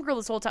cam girl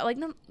this whole time. Like,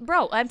 no,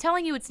 bro, I'm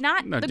telling you, it's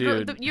not the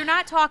girl. You're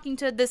not talking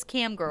to this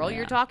cam girl. Yeah.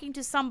 You're talking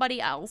to somebody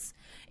else.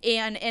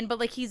 But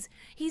like he's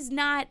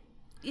not.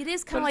 It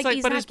is kind of like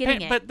he's not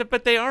getting it.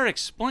 But they are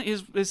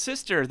explaining his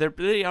sister.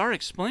 They are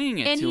explaining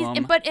it to him.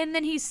 And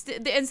so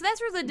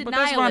that's where the denial is. But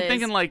that's what I'm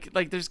thinking.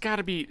 Like there's got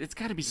to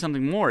be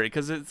something more,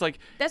 because it's like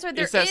that's what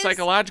it's that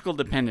psychological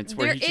dependence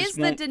where he just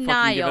won't fucking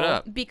give it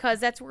up. Because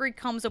that's where he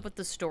comes up with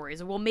the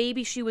stories. Well,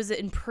 maybe she was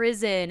in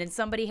prison and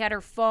somebody had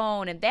her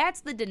phone, and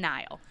that's the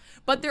denial.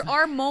 But there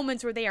are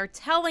moments where they are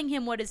telling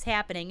him what is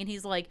happening, and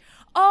he's like,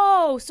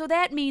 oh, so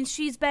that means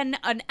she's been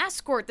an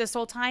escort this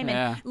whole time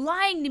and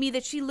lying to me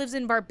that she lives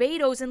in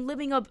Barbados and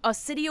living a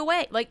city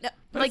away. Well,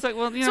 you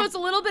know, so it's a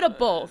little bit of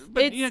both.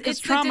 But it's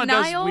trauma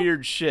does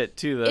weird shit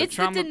too, though.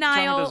 Trauma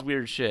does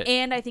weird shit.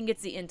 And I think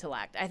it's the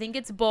intellect. I think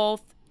it's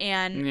both,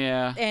 and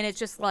it's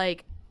just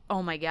like,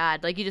 oh my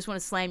God, like you just want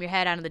to slam your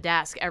head onto the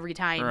desk every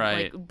time.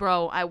 Right. Like,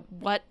 bro,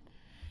 what?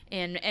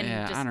 And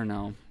just, I don't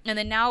know. And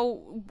then now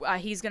I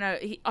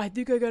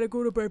think I gotta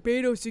go to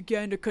Barbados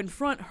again to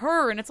confront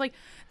her. And it's like,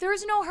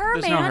 there's no her,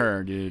 man. There's no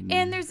her, dude.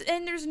 And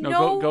there's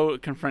no go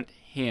confront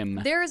him.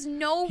 There's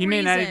no he reason.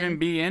 May not even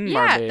be in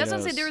Barbados. Yeah, that's what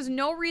I'm saying. There's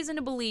no reason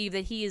to believe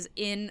that he is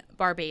in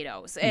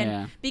Barbados.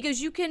 And because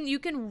you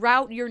can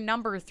route your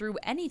number through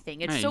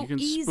anything. It's so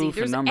easy.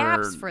 There's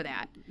apps for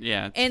that.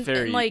 Yeah, it's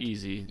very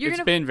easy.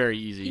 It's been very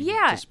easy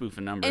to spoof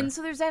a number. And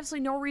so there's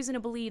absolutely no reason to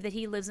believe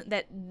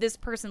that this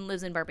person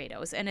lives in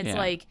Barbados. And it's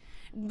like,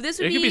 this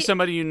would could be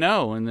somebody you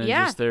know, and then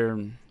just they're...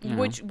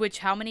 Which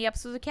how many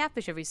episodes of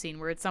Catfish have we seen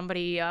where it's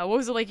somebody, what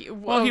was it like?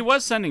 Well, he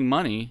was sending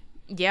money.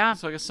 Yeah.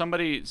 So I guess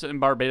somebody in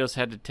Barbados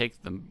had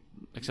to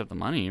accept the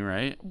money,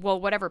 right?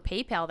 Well, whatever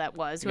PayPal that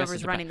was,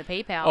 whoever's running the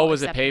PayPal. Oh,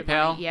 was it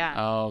PayPal? Yeah.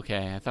 Oh,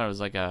 okay. I thought it was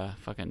like a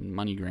fucking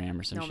MoneyGram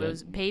or some shit. No, it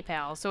was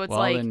PayPal. So it's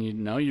then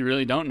you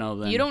really don't know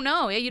then. You don't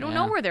know. Yeah, you don't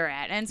know where they're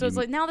at. And so it's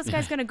like, now this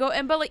guy's going to go.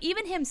 But like,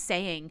 even him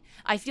saying,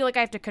 I feel like I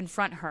have to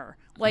confront her.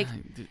 Like,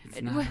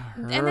 it's not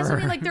her. And that's what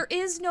I mean. Like, there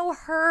is no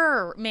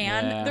her,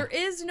 man. Yeah. There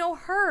is no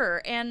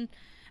her. And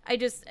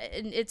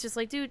it's just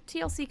like, dude,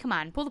 TLC, come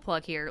on, pull the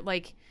plug here.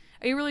 Like,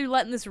 are you really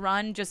letting this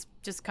run just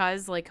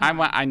cause? Like,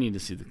 I need to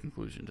see the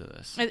conclusion to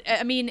this.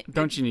 I mean,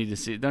 don't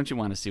you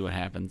want to see what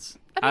happens?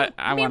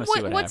 I want to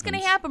see what's going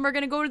to happen. We're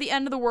going to go to the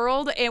end of the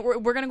world, and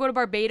we're going to go to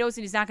Barbados,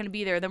 and he's not going to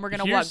be there. Then we're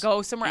going to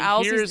go somewhere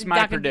else. Here's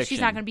my prediction.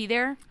 She's not going to be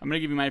there. I'm going to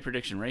give you my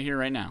prediction right here,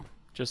 right now.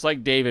 Just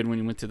like David when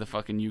he went to the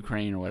fucking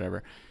Ukraine or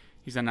whatever.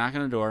 He's going to knock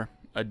on the door.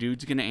 A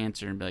dude's going to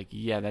answer and be like,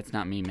 "Yeah, that's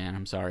not me, man.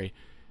 I'm sorry."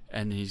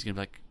 And then he's going to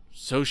be like,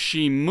 so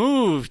she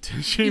moved.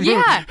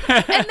 Yeah.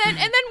 and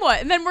then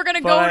what? And then we're gonna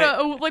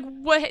go to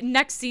what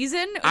next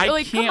season?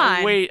 I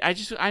can't wait.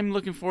 I'm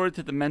looking forward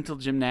to the mental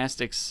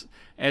gymnastics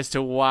as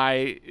to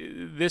why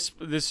this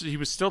he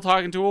was still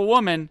talking to a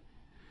woman,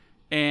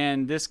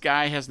 and this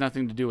guy has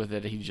nothing to do with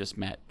it. He just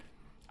met.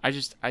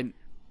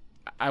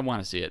 I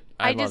want to see it.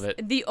 I love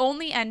it. The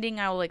only ending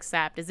I will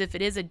accept is if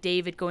it is a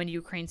David going to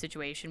Ukraine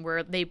situation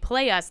where they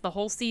play us the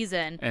whole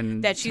season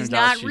and that she's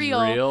not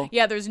real.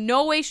 Yeah, there's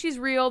no way she's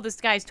real. This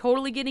guy's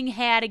totally getting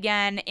had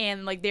again,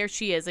 and like there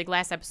she is, like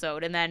last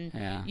episode, and then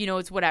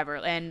it's whatever.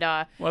 And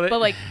but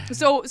like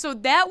so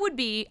that would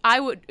be I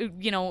would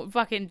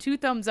fucking 2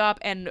 thumbs up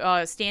and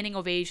standing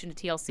ovation to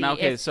TLC. Now,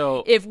 okay,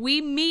 if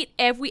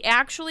we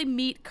actually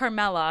meet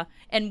Carmela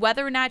and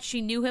whether or not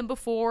she knew him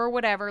before or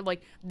whatever,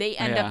 like they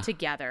end up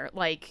together.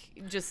 Like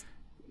just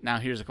now,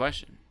 here's a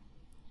question,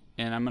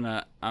 and I'm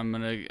gonna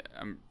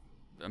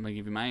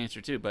give you my answer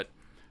too. But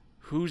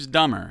who's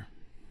dumber,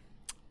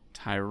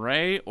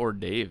 Tyray or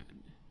David?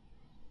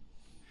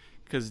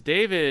 Because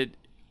David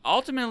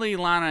ultimately,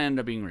 Lana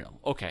ended up being real.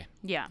 Okay.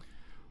 Yeah.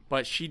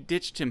 But she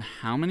ditched him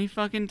how many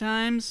fucking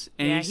times,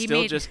 and he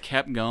still just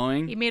kept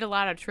going. He made a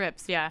lot of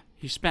trips. Yeah.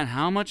 He spent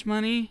how much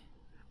money?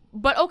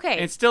 But okay.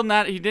 It's still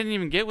not. He didn't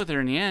even get with her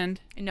in the end.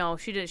 No,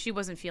 she didn't. She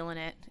wasn't feeling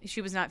it.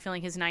 She was not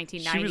feeling his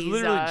 1990s. She was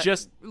literally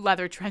just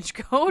leather trench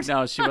coat.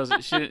 No, she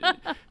wasn't.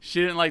 She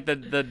didn't like the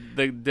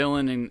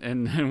Dylan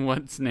and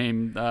what's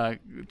name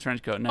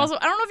trench coat. No. Also,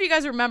 I don't know if you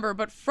guys remember,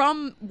 but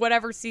from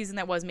whatever season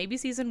that was, maybe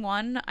season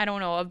 1, I don't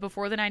know, of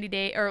Before the 90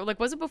 Day, or like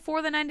was it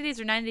before the 90 Days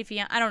or 90 Day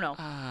Fiancé? I don't know.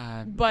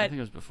 But I think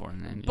it was before.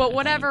 But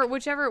whichever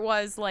it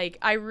was, like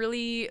I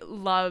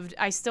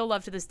still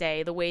love to this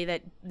day the way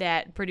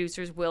that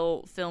producers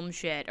will film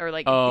shit or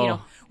like where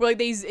like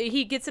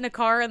he gets in a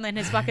car and then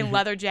his fucking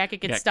leather jacket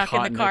gets stuck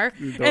in the car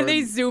and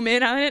they zoom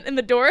in on it in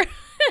the door.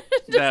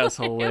 That's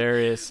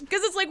hilarious.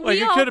 Because it's like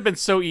it could have been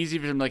so easy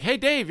for him, like, hey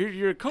Dave,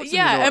 you're coaching the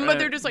door. But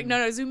they're just like,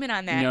 no, zoom in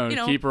on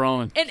that. Keep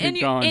rolling,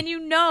 keep going.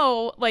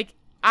 And like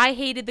I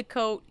hated the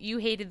coat, you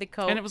hated the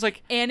coat, and it was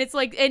like, and it's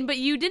like, but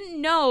you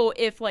didn't know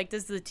if like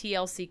does the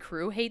TLC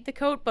crew hate the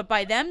coat, but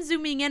by them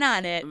zooming in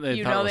on it, they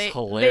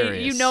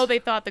hilarious. They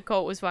thought the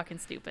coat was fucking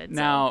stupid.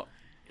 Now,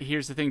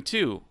 here's the thing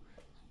too.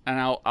 And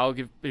I'll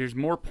give. There's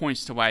more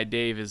points to why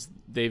David's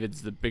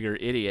the bigger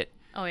idiot.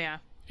 Oh yeah.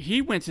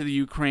 He went to the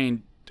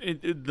Ukraine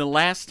the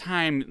last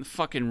time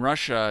fucking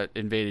Russia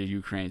invaded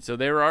Ukraine, so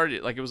they were already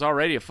it was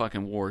already a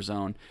fucking war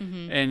zone,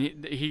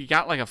 and he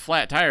got like a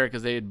flat tire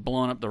because they had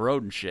blown up the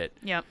road and shit.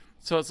 Yep.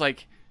 So it's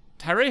like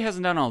Tyray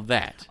hasn't done all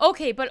that.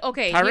 Okay.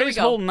 Tyray's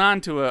holding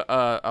on to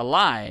a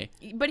lie.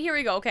 But here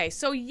we go. Okay,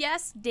 so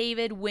yes,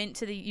 David went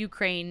to the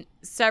Ukraine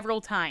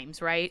several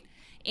times, right,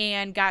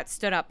 and got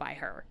stood up by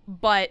her,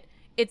 but.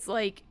 It's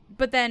like,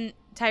 but then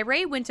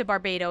Tyray went to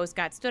Barbados,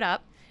 got stood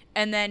up,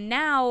 and then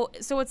now,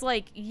 so it's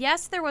like,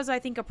 yes, there was, I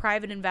think, a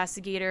private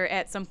investigator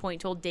at some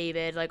point told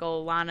David, like,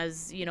 oh,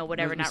 Lana's,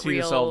 whatever, not real. We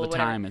see this all the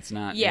time. It's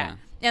not. Yeah.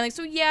 And like,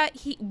 so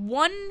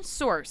one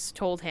source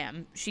told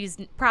him she's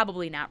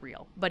probably not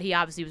real, but he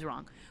obviously was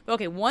wrong. But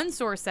okay, one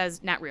source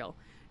says not real.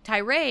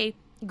 Tyray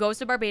goes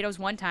to Barbados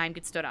one time,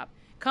 gets stood up,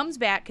 comes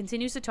back,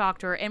 continues to talk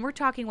to her, and we're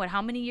talking,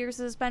 how many years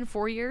has it been?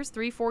 4 years?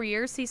 4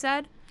 years, he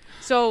said?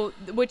 So,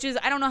 which is,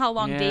 I don't know how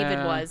long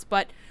David was,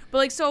 but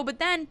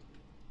then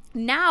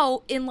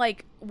now in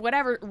like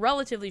whatever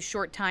relatively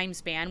short time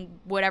span,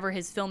 whatever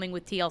his filming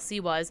with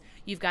TLC was,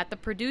 you've got the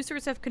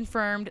producers have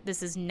confirmed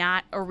this is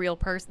not a real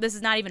person. This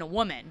is not even a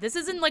woman. This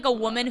isn't like a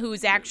woman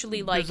who's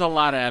actually like, there's a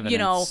lot of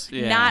evidence,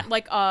 not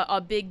like a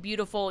big,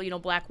 beautiful,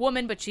 black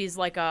woman, but she's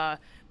like a,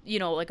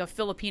 like a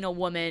Filipino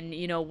woman,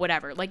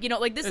 whatever. Like,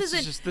 like this is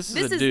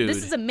a dude.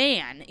 This is a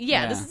man.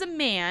 Yeah, this is a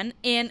man.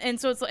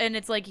 And so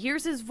it's like,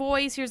 here's his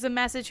voice, here's a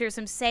message, here's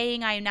him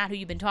saying, I am not who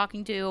you've been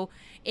talking to.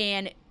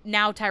 And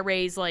now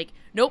Tyray's like,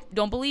 nope,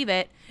 don't believe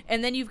it.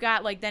 And then you've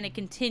got like, then it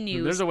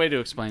continues. There's a way to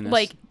explain this.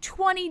 Like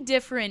 20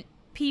 different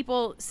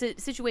people,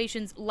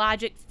 situations,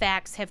 logic,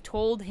 facts have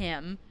told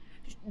him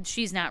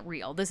she's not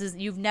real.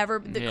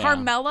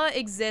 Carmela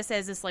exists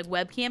as this like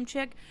webcam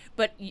chick,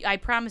 but I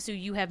promise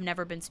you have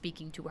never been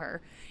speaking to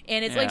her.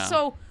 And it's like,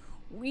 so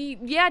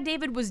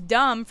David was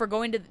dumb for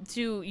going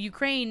to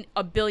Ukraine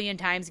a billion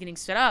times, getting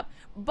stood up,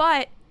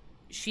 but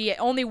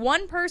only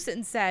one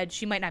person said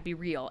she might not be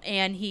real,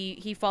 and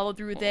he followed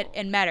through with it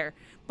and met her.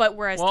 But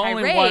whereas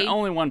Tyray,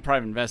 only one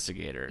private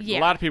investigator. A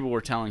lot of people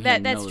were telling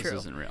him no, this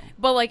isn't real.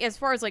 But like as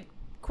far as like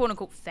quote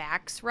unquote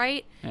facts,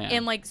 right? Yeah.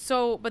 And like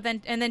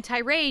then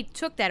Tyray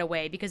took that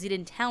away because he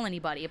didn't tell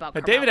anybody about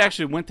But Carmela. David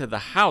actually went to the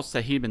house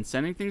that he'd been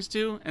sending things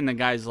to, and the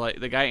guy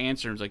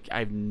answered and was like, I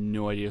have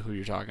no idea who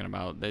you're talking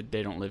about.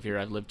 They don't live here.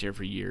 I've lived here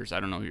for years. I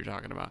don't know who you're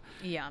talking about.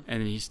 Yeah.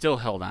 And he still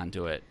held on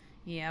to it.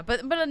 Yeah,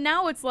 but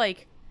now it's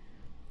like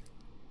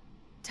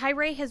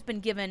Tyray has been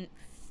given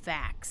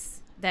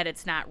facts that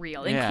it's not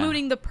real,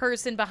 including the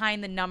person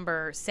behind the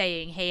number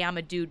saying, hey, I'm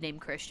a dude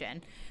named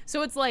Christian.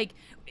 So it's like,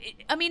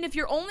 I mean, if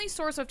your only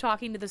source of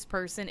talking to this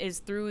person is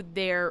through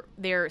their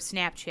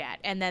Snapchat,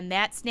 and then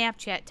that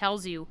Snapchat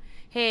tells you,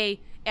 hey,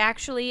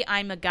 actually,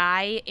 I'm a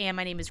guy and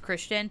my name is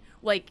Christian,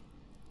 like,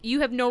 you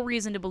have no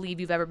reason to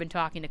believe you've ever been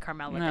talking to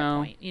Carmela at that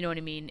point. You know what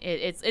I mean?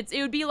 It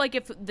would be like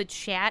if the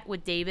chat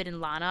with David and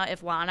Lana,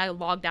 if Lana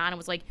logged on and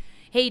was like,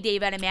 hey,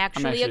 David, I'm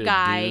actually a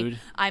guy.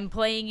 I'm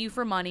playing you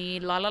for money.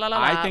 La la la la.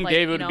 I think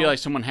David would be like,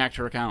 someone hacked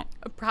her account.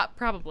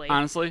 Probably.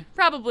 Honestly.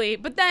 Probably,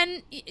 but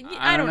then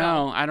I don't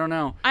know. I don't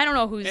know. I don't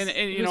know who's and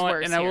you know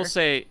what? And I will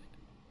say,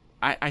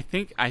 I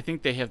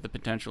think they have the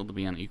potential to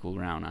be on equal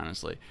ground.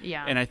 Honestly.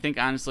 Yeah. And I think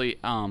honestly,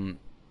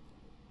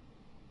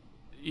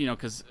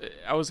 because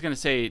I was gonna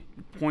say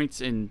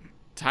points in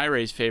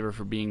Tyray's favor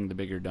for being the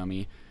bigger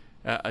dummy.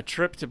 A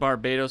trip to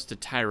Barbados to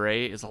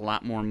Tyray is a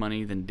lot more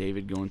money than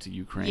David going to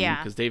Ukraine. Yeah.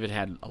 Because David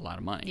had a lot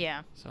of money.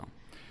 Yeah. So, how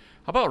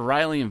about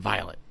Riley and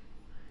Violet?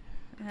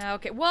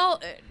 Okay.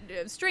 Well,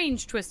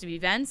 strange twist of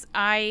events.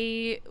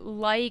 I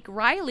like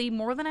Riley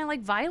more than I like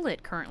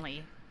Violet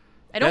currently.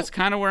 That's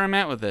kind of where I'm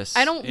at with this.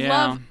 I don't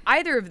love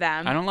either of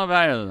them. I don't love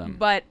either of them.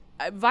 But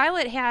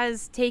Violet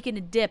has taken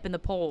a dip in the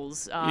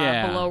polls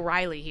below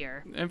Riley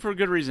here. And for a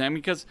good reason. I mean,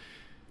 because...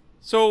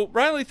 So,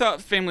 Riley thought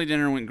family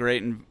dinner went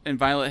great, and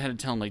Violet had to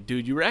tell him, like,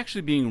 dude, you were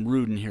actually being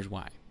rude, and here's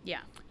why. Yeah.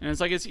 And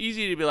it's like, it's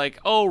easy to be like,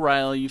 oh,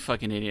 Riley, you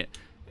fucking idiot.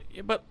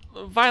 But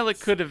Violet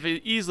could have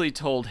easily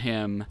told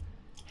him,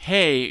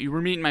 hey, you were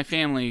meeting my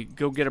family,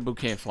 go get a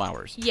bouquet of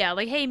flowers. Yeah,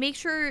 like, hey, make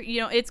sure,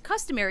 it's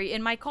customary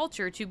in my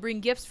culture to bring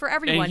gifts for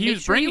everyone. Make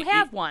sure you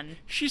have one.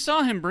 She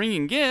saw him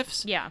bringing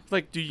gifts. Yeah.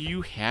 Like, do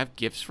you have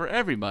gifts for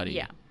everybody?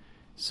 Yeah.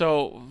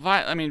 So,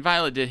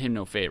 Violet did him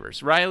no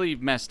favors. Riley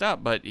messed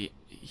up, but...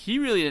 He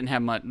really didn't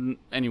have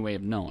any way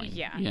of knowing.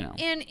 Yeah.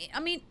 And, I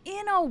mean,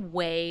 in a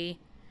way,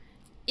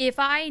 if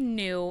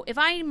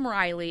I'm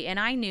Riley and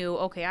I knew,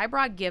 okay, I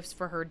brought gifts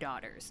for her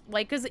daughters.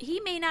 Like, because he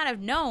may not have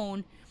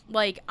known,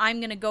 like, I'm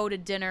going to go to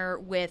dinner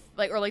with,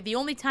 like, or, like, the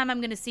only time I'm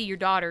going to see your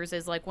daughters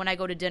is, like, when I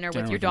go to dinner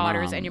with your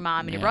daughters and your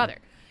mom and your brother.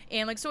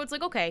 And, like, so it's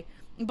like, okay.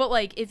 But,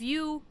 like,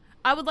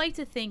 I would like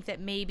to think that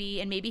maybe,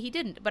 and maybe he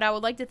didn't, but I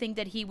would like to think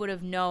that he would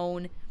have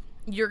known,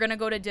 you're going to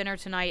go to dinner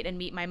tonight and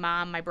meet my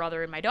mom, my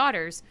brother, and my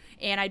daughters.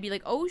 And I'd be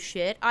like, oh,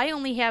 shit, I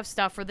only have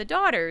stuff for the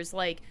daughters.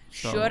 Like,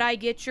 should I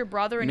get your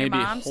brother and your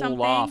mom something? Maybe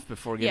hold off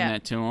before giving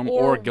that to him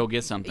or go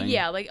get something.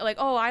 Yeah, like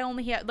oh, I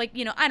only have, like,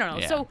 I don't know.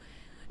 Yeah. So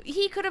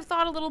he could have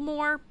thought a little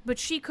more, but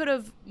she could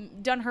have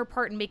done her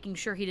part in making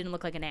sure he didn't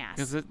look like an ass.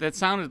 Because that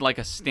sounded like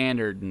a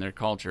standard in their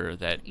culture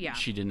that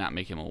she did not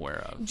make him aware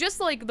of. Just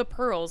like the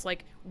pearls.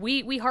 Like,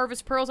 we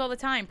harvest pearls all the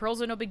time. Pearls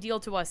are no big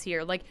deal to us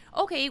here. Like,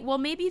 okay, well,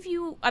 maybe if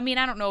you... I mean,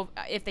 I don't know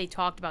if they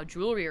talked about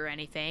jewelry or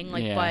anything.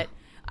 Like, but...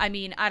 I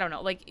mean, I don't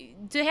know. Like,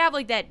 to have,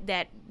 like,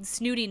 that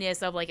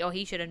snootiness of, like, oh,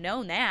 he should have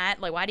known that.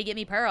 Like, why'd he get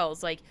me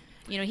pearls? Like,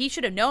 he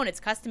should have known it's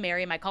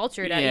customary in my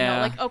culture to,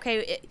 like,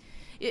 okay...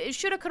 It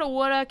shoulda, coulda,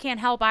 woulda. Can't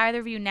help either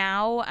of you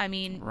now. I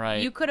mean,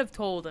 you could have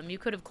told him. You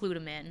could have clued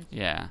him in.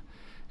 Yeah.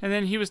 And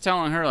then he was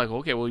telling her, like,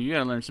 okay, well, you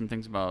got to learn some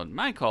things about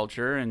my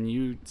culture, and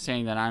you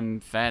saying that I'm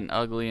fat and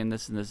ugly and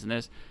this and this and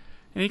this.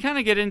 And he kind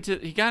of got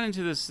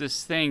into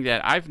this thing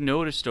that I've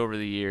noticed over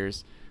the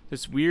years,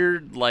 this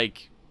weird,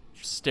 like,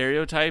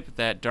 stereotype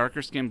that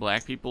darker-skinned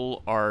black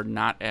people are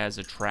not as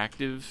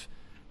attractive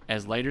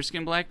as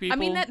lighter-skinned black people. I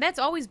mean, that's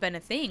always been a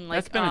thing. Like,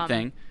 that's been a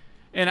thing.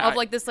 And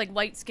this, like,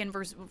 light skin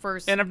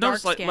versus and I've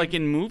noticed, like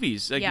in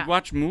movies, like, you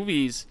watch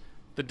movies,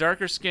 the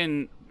darker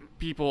skin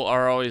people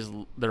are always,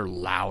 they're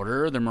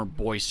louder, they're more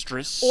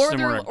boisterous, they're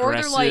more aggressive. Or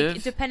they're,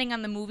 like, depending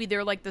on the movie,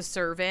 they're, like, the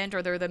servant,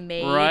 or they're the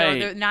maid, or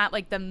they're not,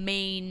 like, the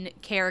main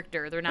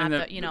character. They're not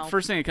the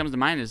first thing that comes to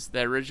mind is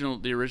the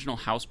original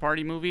House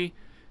Party movie.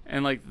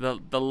 And, like,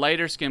 the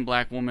lighter-skinned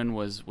black woman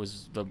was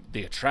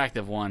the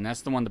attractive one.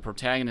 That's the one the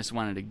protagonist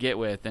wanted to get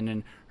with. And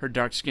then her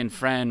dark-skinned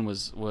friend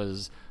was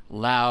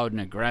loud and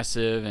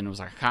aggressive and was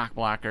like a cock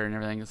blocker and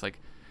everything. It's like,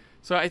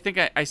 so I think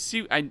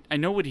I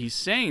know what he's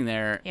saying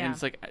there. Yeah. And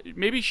it's like,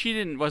 maybe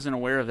she wasn't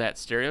aware of that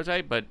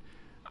stereotype, but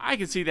I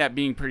can see that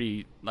being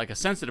pretty, like, a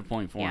sensitive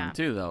point for him,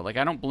 too, though. Like,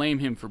 I don't blame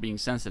him for being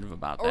sensitive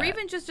about that. Or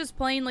even just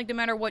plain, like, no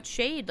matter what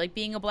shade, like,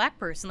 being a black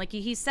person. Like,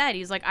 he said,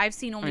 he's like, I've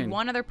seen only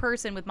one other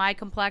person with my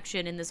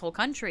complexion in this whole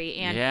country.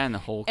 And, in the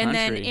whole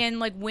country. And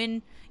like,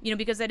 when,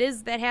 because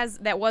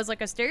that was,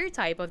 like, a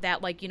stereotype of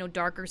that, like,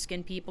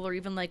 darker-skinned people, or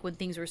even, like, when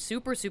things were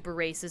super, super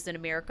racist in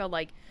America,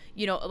 like,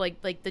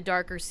 like, the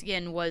darker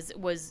skin was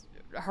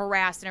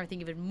harassed and everything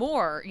even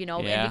more,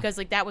 and because,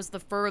 like, that was the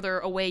further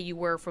away you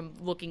were from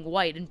looking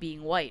white and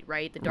being white,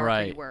 right? The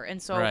darker you were.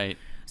 And so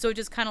so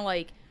just kind of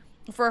like,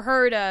 for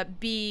her to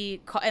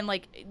be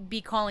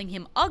calling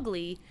him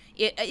ugly,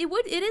 it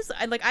is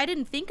like, I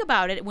didn't think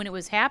about it when it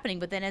was happening,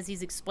 but then as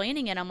he's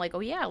explaining it, I'm like, oh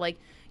yeah, like,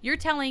 you're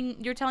telling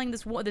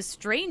this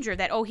stranger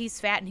that, oh,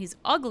 he's fat and he's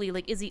ugly.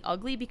 Like, is he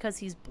ugly because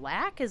he's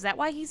black? Is that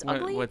why he's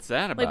ugly? What's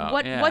that about?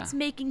 Like, what's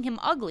making him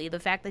ugly?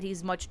 The fact that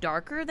he's much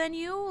darker than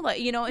you?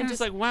 Like, and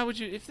just like, why would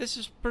you, if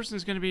this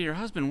person's going to be your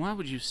husband, why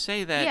would you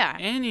say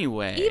that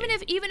anyway?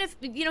 Even if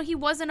he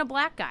wasn't a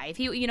black guy. If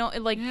he,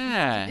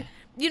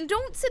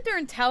 don't sit there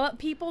and tell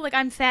people, like,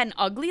 I'm fat and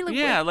ugly.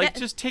 Like,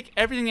 just take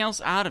everything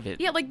else out of it.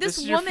 Yeah, like, this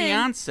is woman, your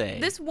fiance.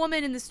 This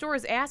woman in the store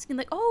is asking,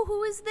 like, oh,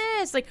 who is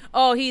this? Like,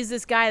 oh, he's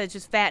this guy that's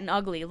just fat and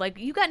ugly. Like,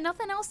 you got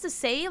nothing else to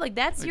say? Like,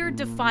 that's your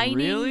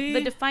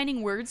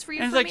defining words for you.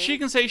 And it's like, she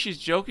can say she's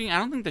joking. I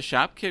don't think the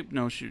shopkeep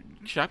knew she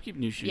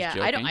was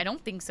joking. I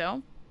don't think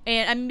so.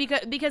 And I mean,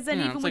 because then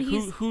even it's when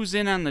like, who's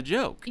in on the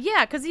joke?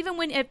 Yeah, because even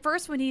when at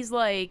first when he's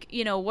like,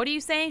 what are you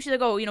saying? She's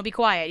like, oh, be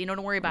quiet.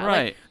 Don't worry about it.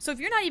 Right. Like, so if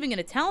you're not even going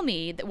to tell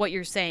me what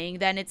you're saying,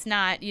 then it's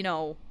not,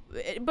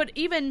 but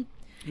even.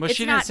 Well,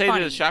 she didn't say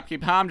to the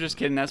shopkeeper, I'm just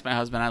kidding. That's my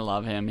husband. I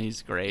love him.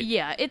 He's great.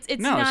 Yeah, it's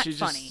not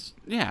funny.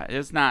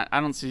 It's not.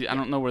 I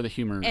don't know where the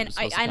humor is.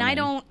 And I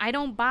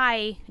don't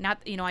buy,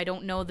 I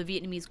don't know the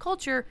Vietnamese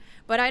culture,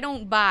 but I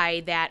don't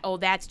buy that,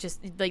 that's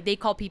just, like, they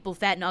call people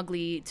fat and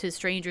ugly to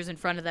strangers in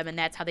front of them, and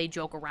that's how they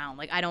joke around.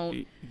 Like, I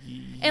don't.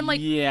 And, like.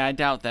 Yeah, I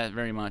doubt that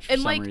very much for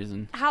some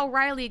reason. How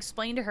Riley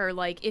explained to her,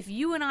 like, if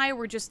you and I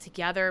were just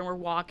together and we're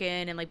walking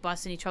and, like,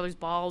 busting each other's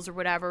balls or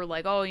whatever,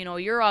 like, oh,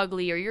 you're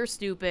ugly or you're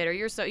stupid or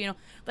you're so,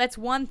 that's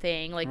one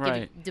thing, like,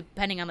 right.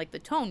 depending on, like, the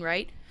tone,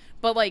 right?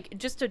 But, like,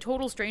 just a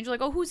total stranger,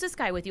 like, oh, who's this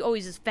guy with you? Oh,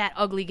 he's this fat,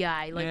 ugly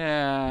guy. Like,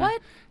 yeah.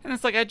 What? And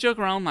it's like, I joke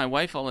around with my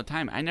wife all the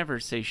time. I never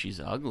say she's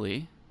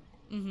ugly.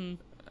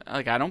 Mm-hmm.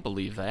 Like, I don't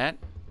believe that.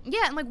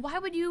 Yeah, and, like, why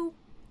would you...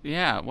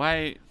 Yeah,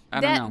 why... I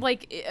don't know.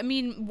 Like, I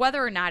mean,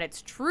 whether or not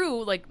it's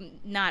true, like,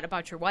 not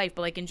about your wife,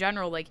 but, like, in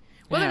general, like,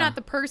 whether or not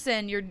the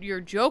person you're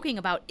joking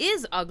about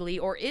is ugly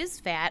or is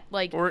fat,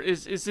 like... Or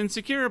is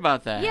insecure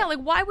about that. Yeah, like,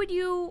 why would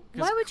you say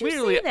that?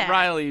 Clearly,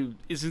 Riley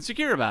is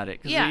insecure about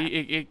it. Because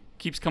it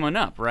keeps coming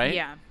up, right?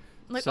 Yeah.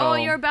 Like, oh,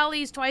 your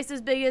belly's twice as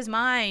big as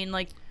mine.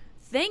 Like,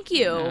 thank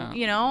you.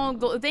 Yeah.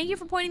 Thank you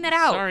for pointing that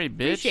out. Sorry, bitch.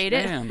 Appreciate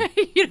Damn.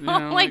 it.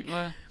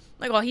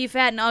 Like, well, he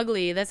fat and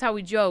ugly. That's how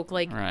we joke.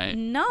 Like, right.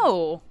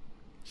 No.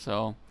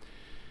 So...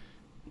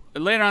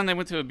 Later on, they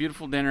went to a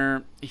beautiful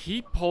dinner.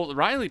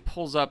 Riley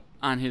pulls up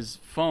on his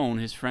phone,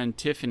 his friend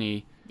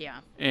Tiffany. Yeah.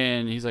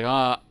 And he's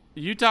like,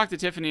 you talk to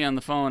Tiffany on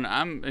the phone.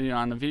 I'm,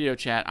 on the video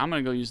chat. I'm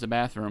going to go use the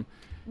bathroom.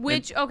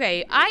 Which,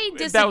 okay, I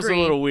disagree. That was a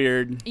little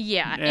weird.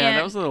 Yeah. Yeah,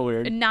 that was a little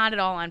weird. Not at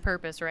all on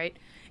purpose, right?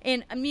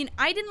 And, I mean,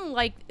 I didn't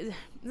like...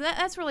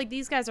 That's where, like,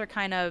 these guys are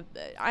kind of...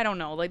 I don't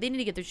know. Like, they need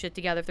to get their shit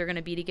together if they're going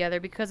to be together.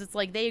 Because it's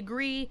like, they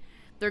agree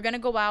they're going to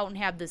go out and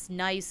have this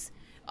nice,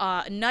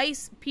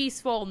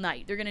 peaceful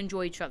night. They're going to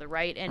enjoy each other,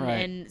 right?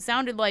 And it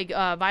sounded like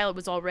Violet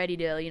was all ready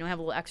to, have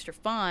a little extra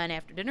fun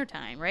after dinner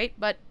time, right?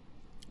 But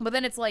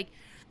then it's like...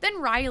 Then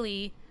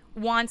Riley...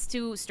 wants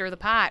to stir the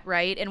pot,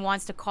 right? And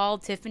wants to call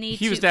Tiffany.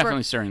 He was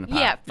definitely stirring the pot.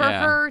 Yeah, for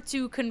her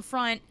to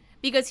confront,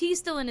 because he's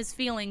still in his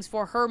feelings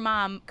for her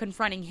mom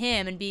confronting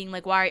him and being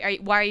like, why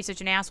are you such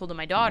an asshole to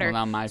my daughter?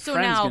 Well, now my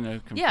friend's going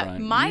to confront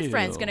you. my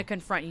friend's going to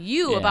confront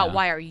you about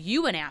why are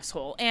you an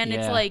asshole? And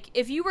it's like,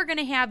 if you were going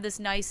to have this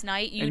nice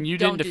night, and you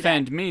didn't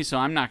defend me, so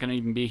I'm not going to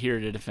even be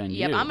here to defend you.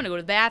 Yep, I'm going to go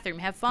to the bathroom,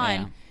 have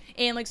fun. Yeah.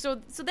 And, like, so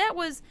that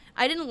was,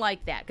 I didn't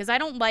like that, because I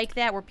don't like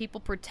that where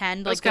people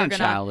pretend like they're going to. That's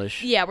kind of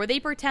childish. Yeah, where they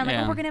pretend like,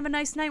 oh, we're going to have a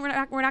nice night, we're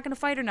not going to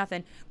fight or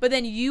nothing. But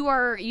then you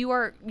are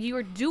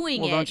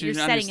doing it, don't you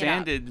setting it up.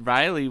 Understand it?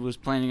 Riley was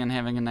planning on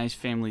having a nice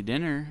family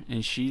dinner,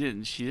 and she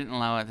didn't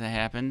allow it to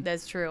happen.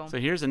 That's true. So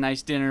here's a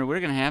nice dinner we're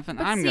going to have, and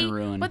I'm going to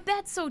ruin. But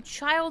that's so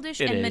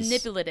childish and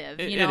manipulative,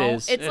 It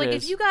is. It's like,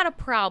 is. if you got a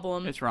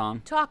problem, it's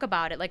wrong. Talk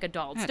about it like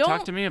adults. Yeah,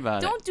 talk to me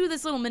about it. Don't do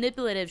this little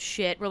manipulative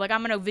shit where, like,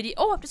 I'm going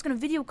just going to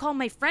video call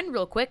my friend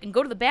real quick and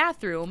go to the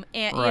bathroom,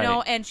 and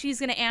and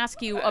she's gonna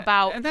ask you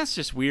about. And that's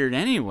just weird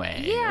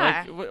anyway.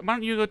 Yeah. Like, why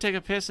don't you go take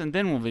a piss and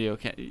then we'll video?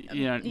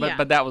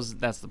 But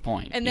that's the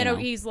point. And then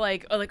he's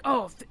like,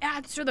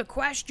 answer the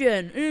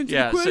question.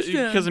 Answer the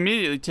question. Because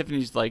immediately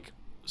Tiffany's like,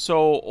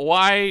 so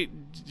why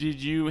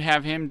did you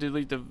have him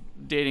delete the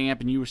dating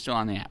app and you were still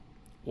on the app?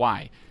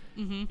 Why?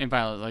 Mm-hmm. And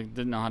Violet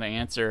didn't know how to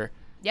answer.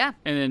 Yeah.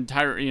 And then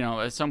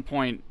Tyray, at some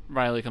point,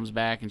 Riley comes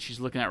back and she's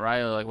looking at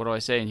Riley like, what do I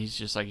say? And he's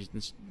just like,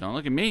 don't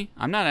look at me.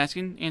 I'm not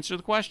asking. Answer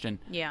the question.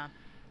 Yeah.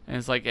 And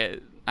it's like, I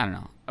don't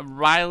know.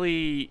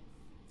 Riley.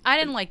 I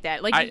didn't like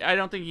that. Like, I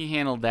don't think he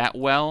handled that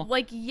well.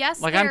 Like,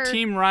 yes. Like, I'm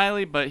Team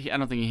Riley, but I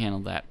don't think he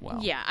handled that well.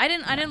 Yeah, I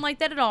didn't like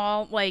that at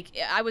all. Like,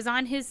 I was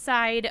on his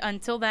side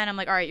until then. I'm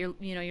like, all right,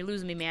 you're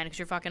losing me, man, because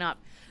you're fucking up.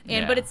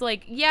 But it's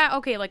like,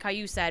 okay, like how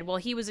you said. Well,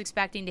 he was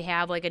expecting to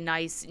have like a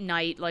nice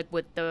night, like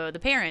with the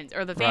parents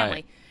or the family.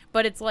 Right.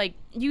 But it's like,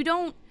 you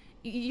don't.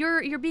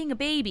 You're being a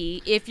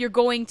baby if you're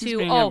going to.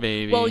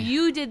 Well,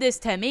 you did this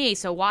to me,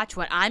 so watch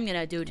what I'm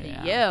gonna do to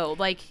you.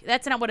 Like,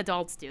 that's not what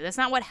adults do. That's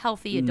not what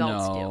healthy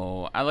adults do.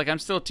 No, I'm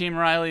still Team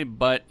Riley,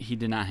 but he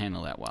did not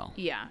handle that well.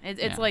 Yeah,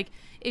 it's like,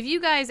 if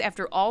you guys,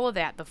 after all of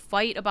that, the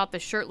fight about the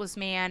shirtless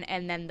man,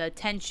 and then the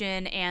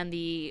tension and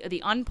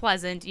the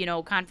unpleasant,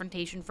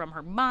 confrontation from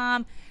her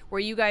mom, where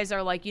you guys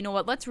are like, you know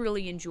what, let's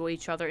really enjoy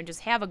each other and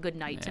just have a good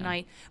night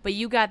tonight. But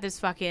you got this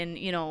fucking,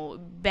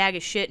 bag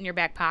of shit in your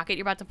back pocket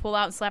you're about to pull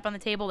out and slap on the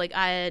table. Like,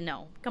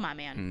 no. Come on,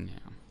 man. Yeah.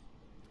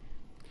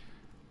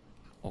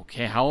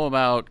 Okay, how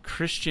about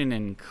Christian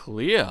and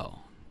Cleo?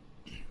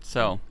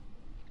 So,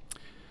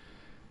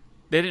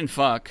 they didn't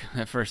fuck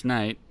that first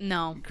night.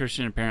 No.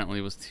 Christian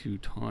apparently was too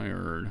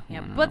tired.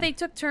 Yeah, but they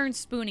took turns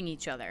spooning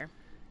each other.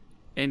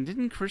 And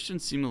didn't Christian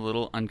seem a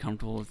little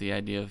uncomfortable with the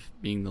idea of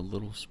being the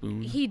little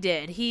spoon? He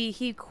did.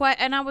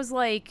 And I was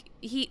like,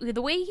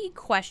 the way he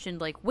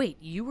questioned, like, wait,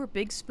 you were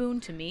Big Spoon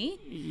to me?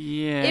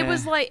 Yeah. It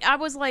was like, I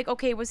was like,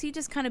 okay, was he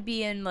just kind of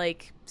being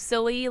like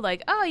silly,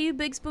 like, oh, you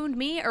Big Spooned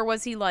me, or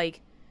was he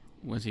like?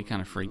 Was he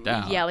kind of freaked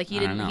out? Yeah, like he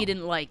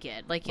didn't like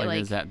it. Like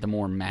is that the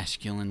more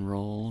masculine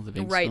role, the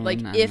big right, spoon?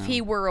 like if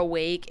he were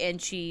awake and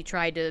she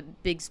tried to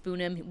big spoon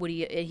him,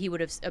 he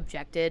would have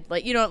objected?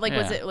 Like, you know,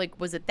 like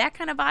was it that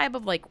kind of vibe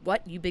of like,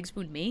 what, you big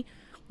spooned me?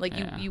 Like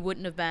you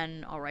wouldn't have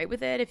been all right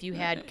with it if you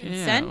had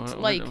consent?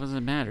 What does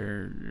it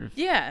matter?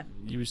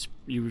 If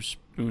you were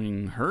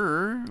spooning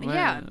her.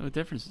 What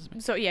difference does it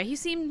make? So he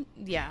seemed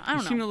I don't know.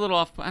 He seemed a little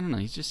off. I don't know.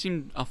 He just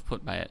seemed off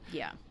put by it.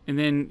 Yeah. And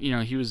then,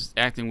 he was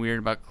acting weird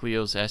about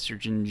Cleo's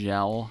estrogen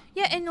gel.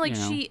 Yeah, and like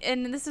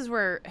and this is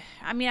where,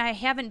 I mean, I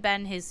haven't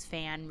been his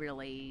fan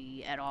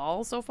really at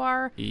all so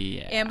far.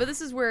 Yeah. But this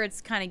is where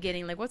it's kind of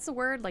getting, like, what's the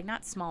word? Like,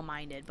 not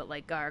small-minded, but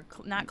like,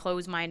 not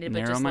closed-minded,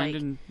 but just like,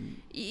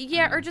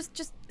 or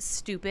just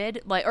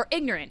stupid, like, or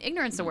ignorant.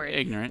 Ignorant's the word.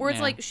 Ignorant, where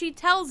it's like, she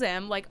tells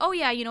him, like, oh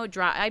yeah,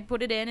 dry. I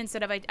put it in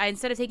instead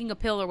of taking a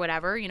pill or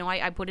whatever,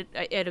 I put it,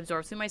 it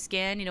absorbs through my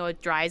skin,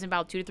 it dries in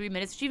about 2 to 3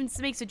 minutes. She even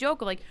makes a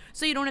joke of like,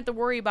 so you don't have to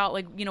worry about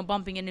like,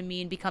 bumping into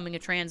me and becoming a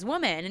trans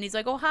woman. And he's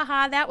like, oh,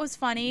 haha, that was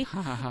funny.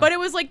 But it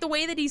was like the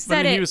way that he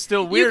said it. He was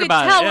still weird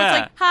about it. You could tell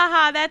it's like,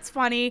 haha, that's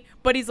funny.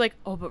 But he's like,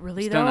 oh, but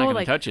really still though? Not gonna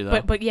like, touch you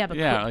though. But could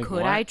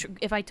I, what?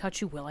 if I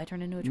touch you, will I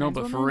turn into a trans woman?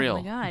 No, but for real.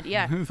 Oh my God,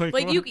 yeah.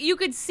 like you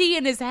could see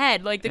in his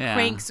head like the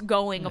cranks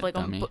going of like,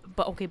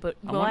 but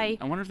will I?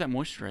 I wonder if that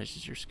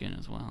moisturizes your skin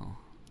as well.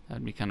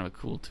 That'd be kind of a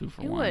cool too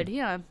for one. It would,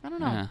 yeah. I don't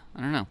know. Yeah,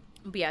 I don't know.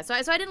 But yeah, so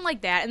I didn't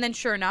like that, and then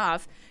sure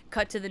enough,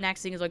 cut to the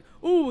next thing is like,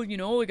 oh,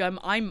 like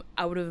I'm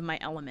out of my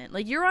element.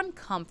 Like, you're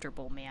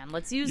uncomfortable, man.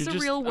 Let's use the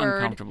real word.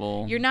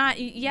 Uncomfortable. You're not.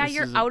 Yeah,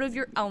 you're out of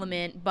your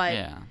element,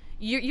 but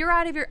you're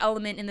out of your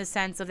element in the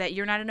sense of that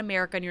you're not in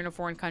America and you're in a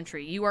foreign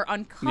country. You are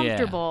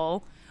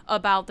uncomfortable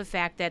about the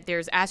fact that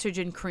there's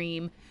estrogen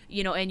cream,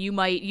 and you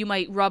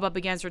might rub up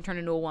against her and turn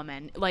into a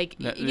woman. Like,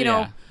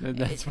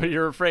 that's what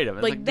you're afraid of.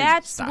 It's like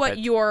that's what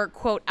you're,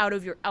 quote, out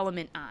of your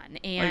element on.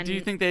 And like, do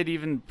you think they'd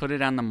even put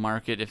it on the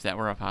market if that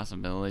were a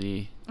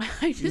possibility?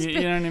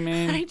 You know what I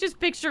mean? I just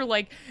picture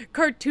like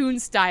cartoon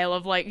style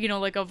of like,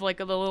 like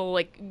a little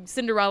like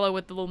Cinderella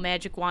with the little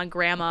magic wand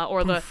grandma,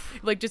 or poof.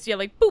 The like just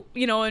like boop,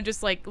 and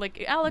just like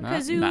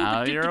alakazoo.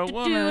 Now you're a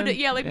woman.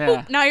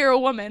 Boop, now you're a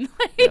woman.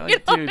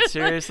 Like, dude,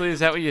 seriously, is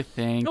that what you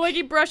think? Like,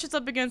 he brushes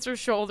up against her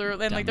shoulder,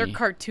 and like they're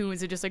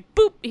cartoons, and just like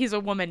boop, he's a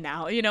woman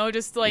now.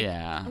 Just like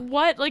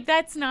what? Like,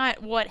 that's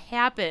not what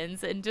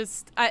happens, and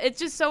just it's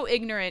just so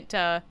ignorant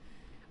to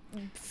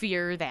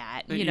fear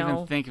that.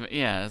 Even think of it.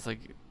 Yeah, it's like,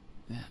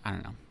 I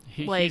don't know.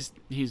 He's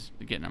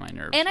getting on my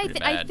nerves. And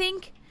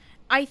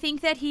I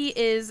think that he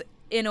is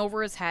in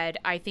over his head.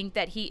 I think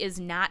that he is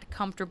not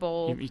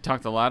comfortable. He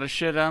talked a lot of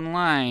shit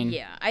online.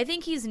 Yeah, I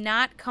think he's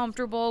not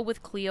comfortable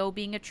with Cleo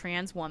being a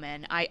trans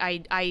woman.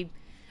 I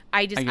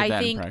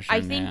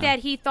think that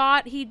he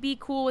thought he'd be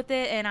cool with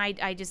it, and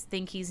I just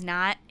think he's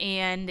not.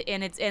 And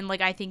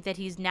I think that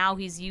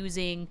he's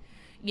using,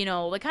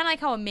 like kind of like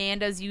how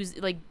Amanda's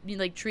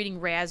like treating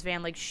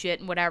Razvan like shit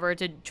and whatever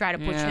to try to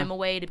push him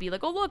away, to be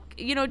like, oh look,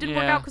 it didn't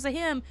work out because of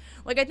him.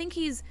 Like, I think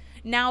he's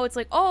now, it's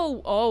like,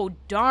 oh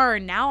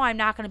darn, now I'm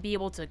not going to be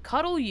able to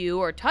cuddle you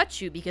or touch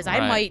you because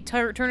I might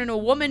turn into a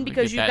woman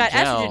because you've got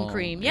estrogen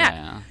cream.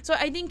 Yeah. So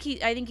I think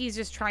he's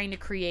just trying to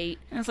create.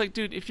 And it's like,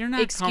 dude, if you're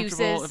not excuses.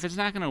 Comfortable, if it's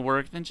not going to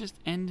work, then just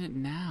end it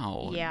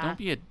now. Yeah. Don't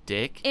be a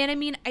dick. And I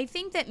mean, I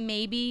think that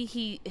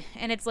maybe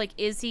and it's like,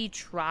 is he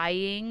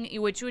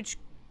trying? Which.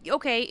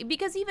 Okay,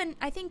 because even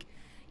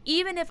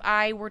if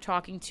I were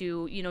talking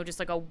to, just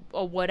like a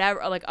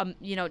whatever, like,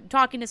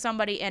 talking to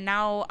somebody, and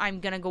now I'm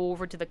going to go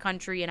over to the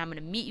country and I'm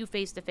going to meet you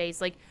face to face,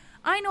 like,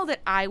 I know that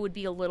I would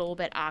be a little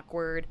bit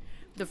awkward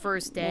the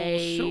first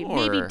day,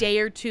 maybe day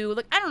or two.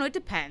 Like, I don't know, it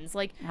depends.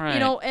 Like,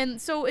 and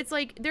so it's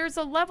like, there's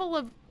a level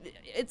of,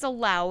 it's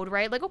allowed,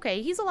 right? Like,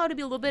 okay, he's allowed to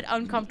be a little bit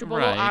uncomfortable, a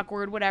little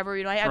awkward, whatever.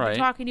 I've been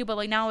talking to you, but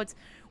like now it's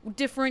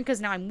different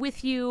because now I'm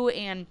with you,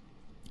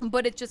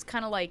 but it's just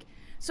kind of like,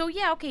 so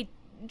yeah, okay,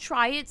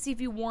 try it, see if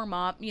you warm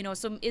up,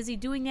 so is he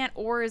doing that,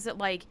 or is it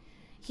like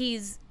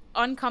he's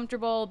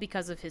uncomfortable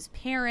because of his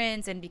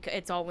parents and because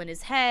it's all in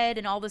his head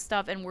and all this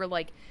stuff, and we're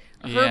like,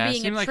 her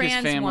being a like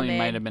trans his family woman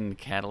might have been the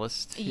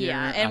catalyst here.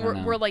 Yeah,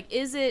 and we're like,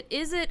 is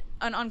it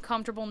an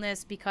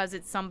uncomfortableness because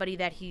it's somebody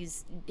that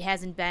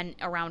hasn't been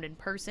around in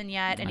person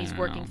yet and he's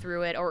working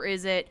through it, or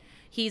is it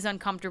he's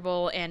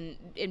uncomfortable and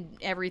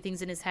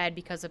everything's in his head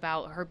because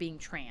about her being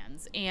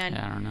trans? And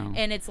I don't know.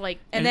 And it's like,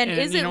 and then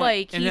is it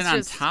like, and then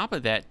on top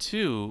of that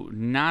too,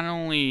 not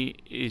only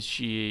is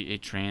she a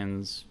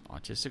trans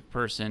autistic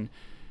person,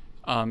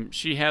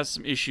 she has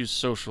some issues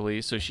socially,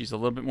 so she's a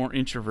little bit more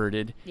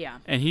introverted. Yeah.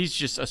 And he's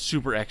just a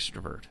super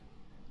extrovert.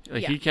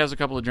 he has a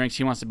couple of drinks.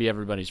 He wants to be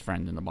everybody's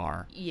friend in the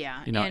bar.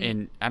 Yeah.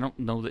 And I don't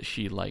know that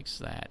she likes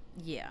that.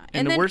 Yeah.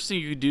 And the worst thing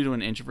you could do to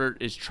an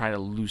introvert is try to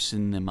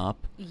loosen them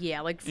up.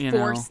 Yeah, like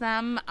force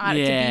them to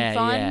be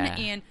fun.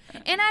 Yeah.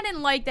 And I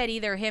didn't like that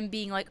either, him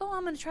being like, oh,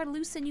 I'm going to try to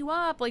loosen you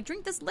up. Like,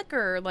 drink this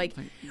liquor. Like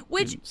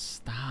which...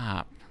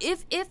 Stop.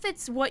 If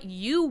it's what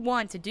you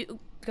want to do...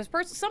 Because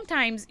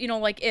sometimes,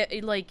 like,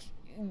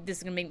 this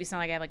is going to make me sound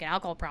like I have, like, an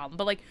alcohol problem.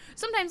 But, like,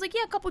 sometimes, like,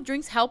 a couple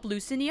drinks help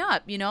loosen you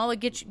up, Like,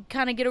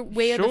 get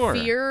away of the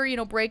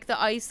fear, break the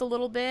ice a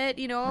little bit,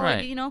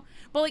 Right. Like,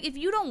 But, like, if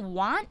you don't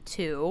want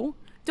to,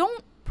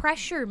 don't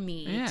pressure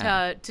me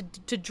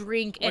to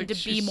drink and to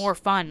be more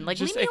fun. Like,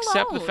 just leave me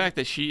accept alone. the fact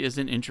that she is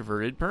an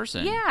introverted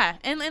person. Yeah,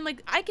 and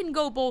like, I can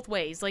go both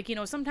ways. Like,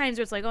 sometimes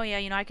it's like, oh,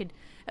 yeah,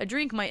 a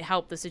drink might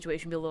help the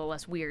situation be a little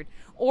less weird.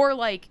 Or,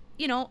 like,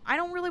 I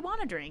don't really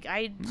want to drink.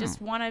 I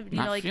just want to,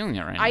 not feeling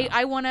it right now.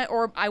 I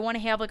want to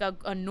have, like,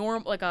 a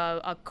norm, like,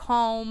 a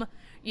calm,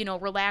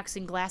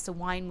 relaxing glass of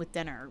wine with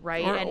dinner,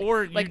 right?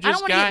 Or you like,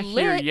 just got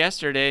here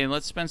yesterday, and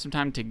let's spend some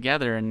time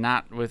together and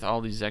not with all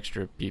these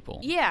extra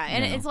people. Yeah,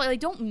 and it's like,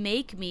 don't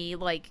make me,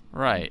 like,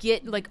 right.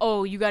 get, like,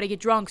 oh, you got to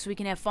get drunk so we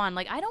can have fun.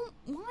 Like, I don't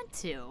want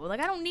to.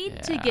 Like, I don't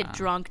need to get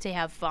drunk to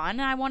have fun.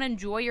 And I want to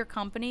enjoy your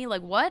company.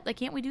 Like, what? Like,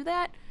 can't we do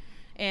that?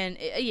 And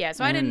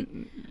so I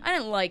didn't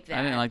like that.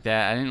 I didn't like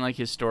that. I didn't like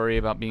his story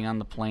about being on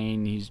the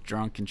plane. He's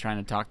drunk and trying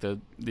to talk to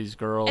these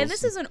girls. And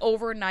this is an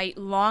overnight,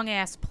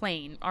 long-ass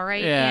plane, all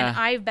right? Yeah. And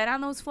I've been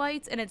on those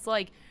flights, and it's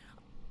like,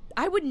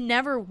 I would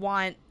never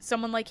want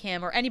someone like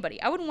him or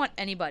anybody. I wouldn't want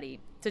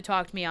anybody to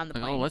talk to me on the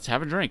plane. Oh, let's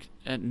have a drink.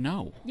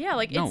 No. Yeah,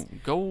 like, no,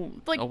 go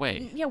like,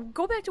 away. Yeah,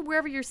 go back to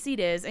wherever your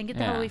seat is and get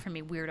the hell away from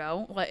me,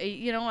 weirdo.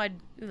 Like,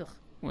 ugh.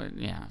 Well,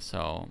 yeah,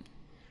 so...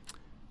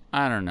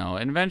 I don't know.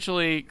 And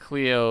eventually,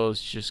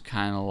 Cleo's just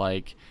kind of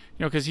like,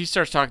 because he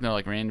starts talking to,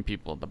 like, random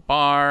people at the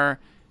bar.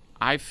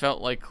 I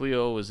felt like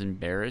Cleo was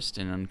embarrassed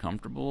and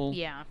uncomfortable.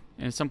 Yeah.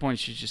 And at some point,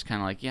 she's just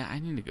kind of like, yeah, I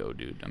need to go,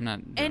 dude. I'm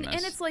not doing this.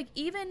 And it's like,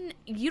 even,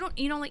 she's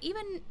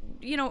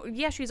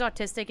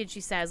autistic, and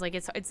she says, like,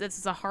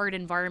 it's a hard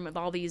environment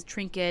with all these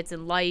trinkets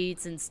and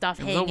lights and stuff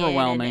hanging. It's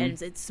overwhelming.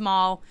 And it's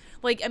small.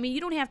 Like, I mean,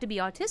 you don't have to be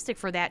autistic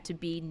for that to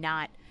be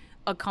not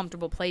a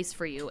comfortable place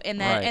for you.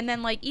 And then, and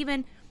then, like,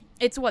 even...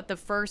 It's the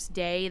first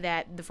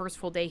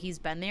full day he's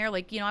been there.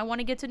 Like, I want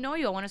to get to know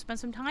you. I want to spend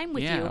some time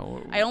with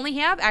you. I only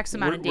have X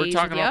amount of days. We're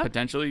talking about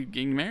potentially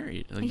getting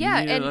married. Like,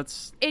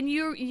 and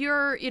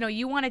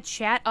you want to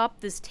chat up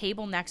this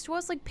table next to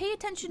us. Like, pay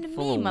attention to me,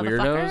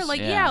 motherfucker. Weirdos?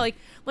 Like,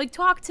 like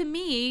talk to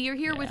me. You're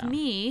here with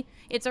me.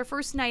 It's our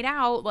first night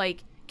out.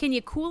 Like, can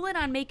you cool it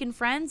on making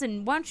friends?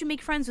 And why don't you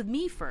make friends with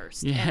me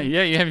first? Yeah,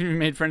 you haven't even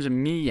made friends with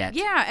me yet.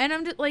 Yeah, and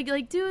I'm just like,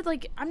 dude,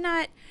 like, I'm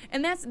not.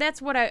 And that's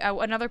what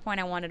another point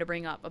I wanted to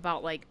bring up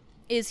about, like,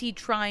 is he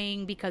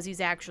trying because he's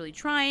actually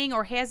trying,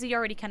 or has he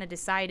already kind of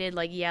decided,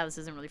 like, yeah, this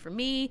isn't really for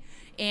me,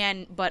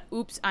 but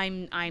oops,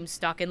 I'm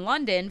stuck in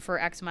London for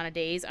X amount of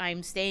days.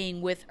 I'm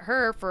staying with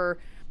her for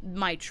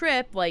my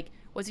trip. Like,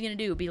 what's he gonna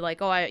do? Be like,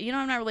 oh,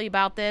 I'm not really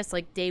about this.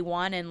 Like, day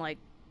one, and like,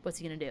 what's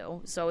he gonna do?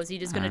 So is he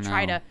just gonna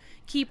try to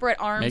keep her at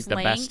arm's length? Make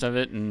the best of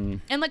it,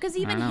 and like, because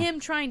even him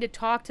trying to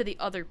talk to the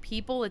other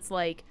people, it's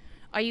like,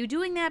 are you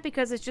doing that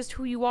because it's just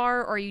who you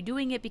are, or are you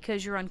doing it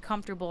because you're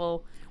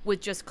uncomfortable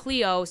with just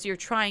Cleo, so you're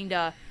trying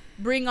to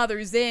bring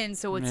others in,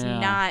 so it's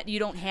not, you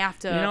don't have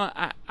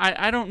to.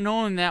 I don't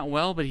know him that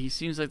well, but he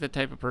seems like the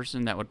type of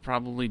person that would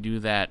probably do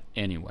that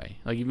anyway.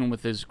 Like, even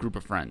with his group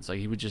of friends, like,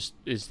 he would just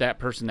is that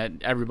person that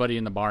everybody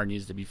in the bar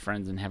needs to be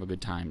friends and have a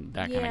good time.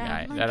 That kind of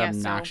guy, that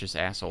obnoxious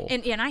asshole.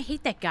 And I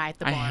hate that guy at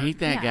the bar. I hate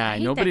that guy.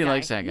 Nobody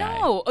likes that guy.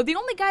 No, the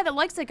only guy that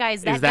likes that guy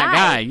is that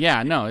guy.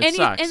 Yeah, no, it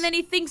sucks. And then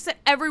he thinks that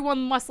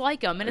everyone must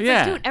like him, and it's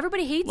like, dude,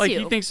 everybody hates you. Like,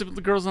 he thinks that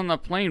the girls on the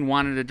plane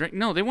wanted to drink.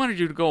 No, they wanted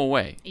you to go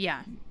away.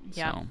 Yeah.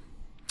 Yeah. So.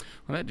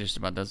 Well, that just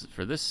about does it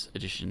for this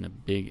edition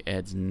of Big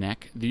Ed's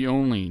Neck, the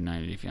only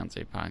 90 Day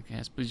Fiancé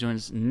podcast. Please join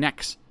us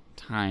next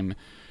time.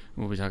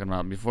 We'll be talking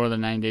about Before the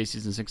 9 Days,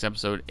 Season 6,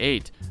 Episode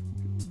 8,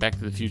 Back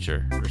to the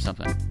Future or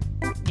something.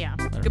 Yeah.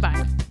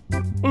 Goodbye.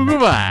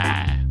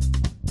 Goodbye.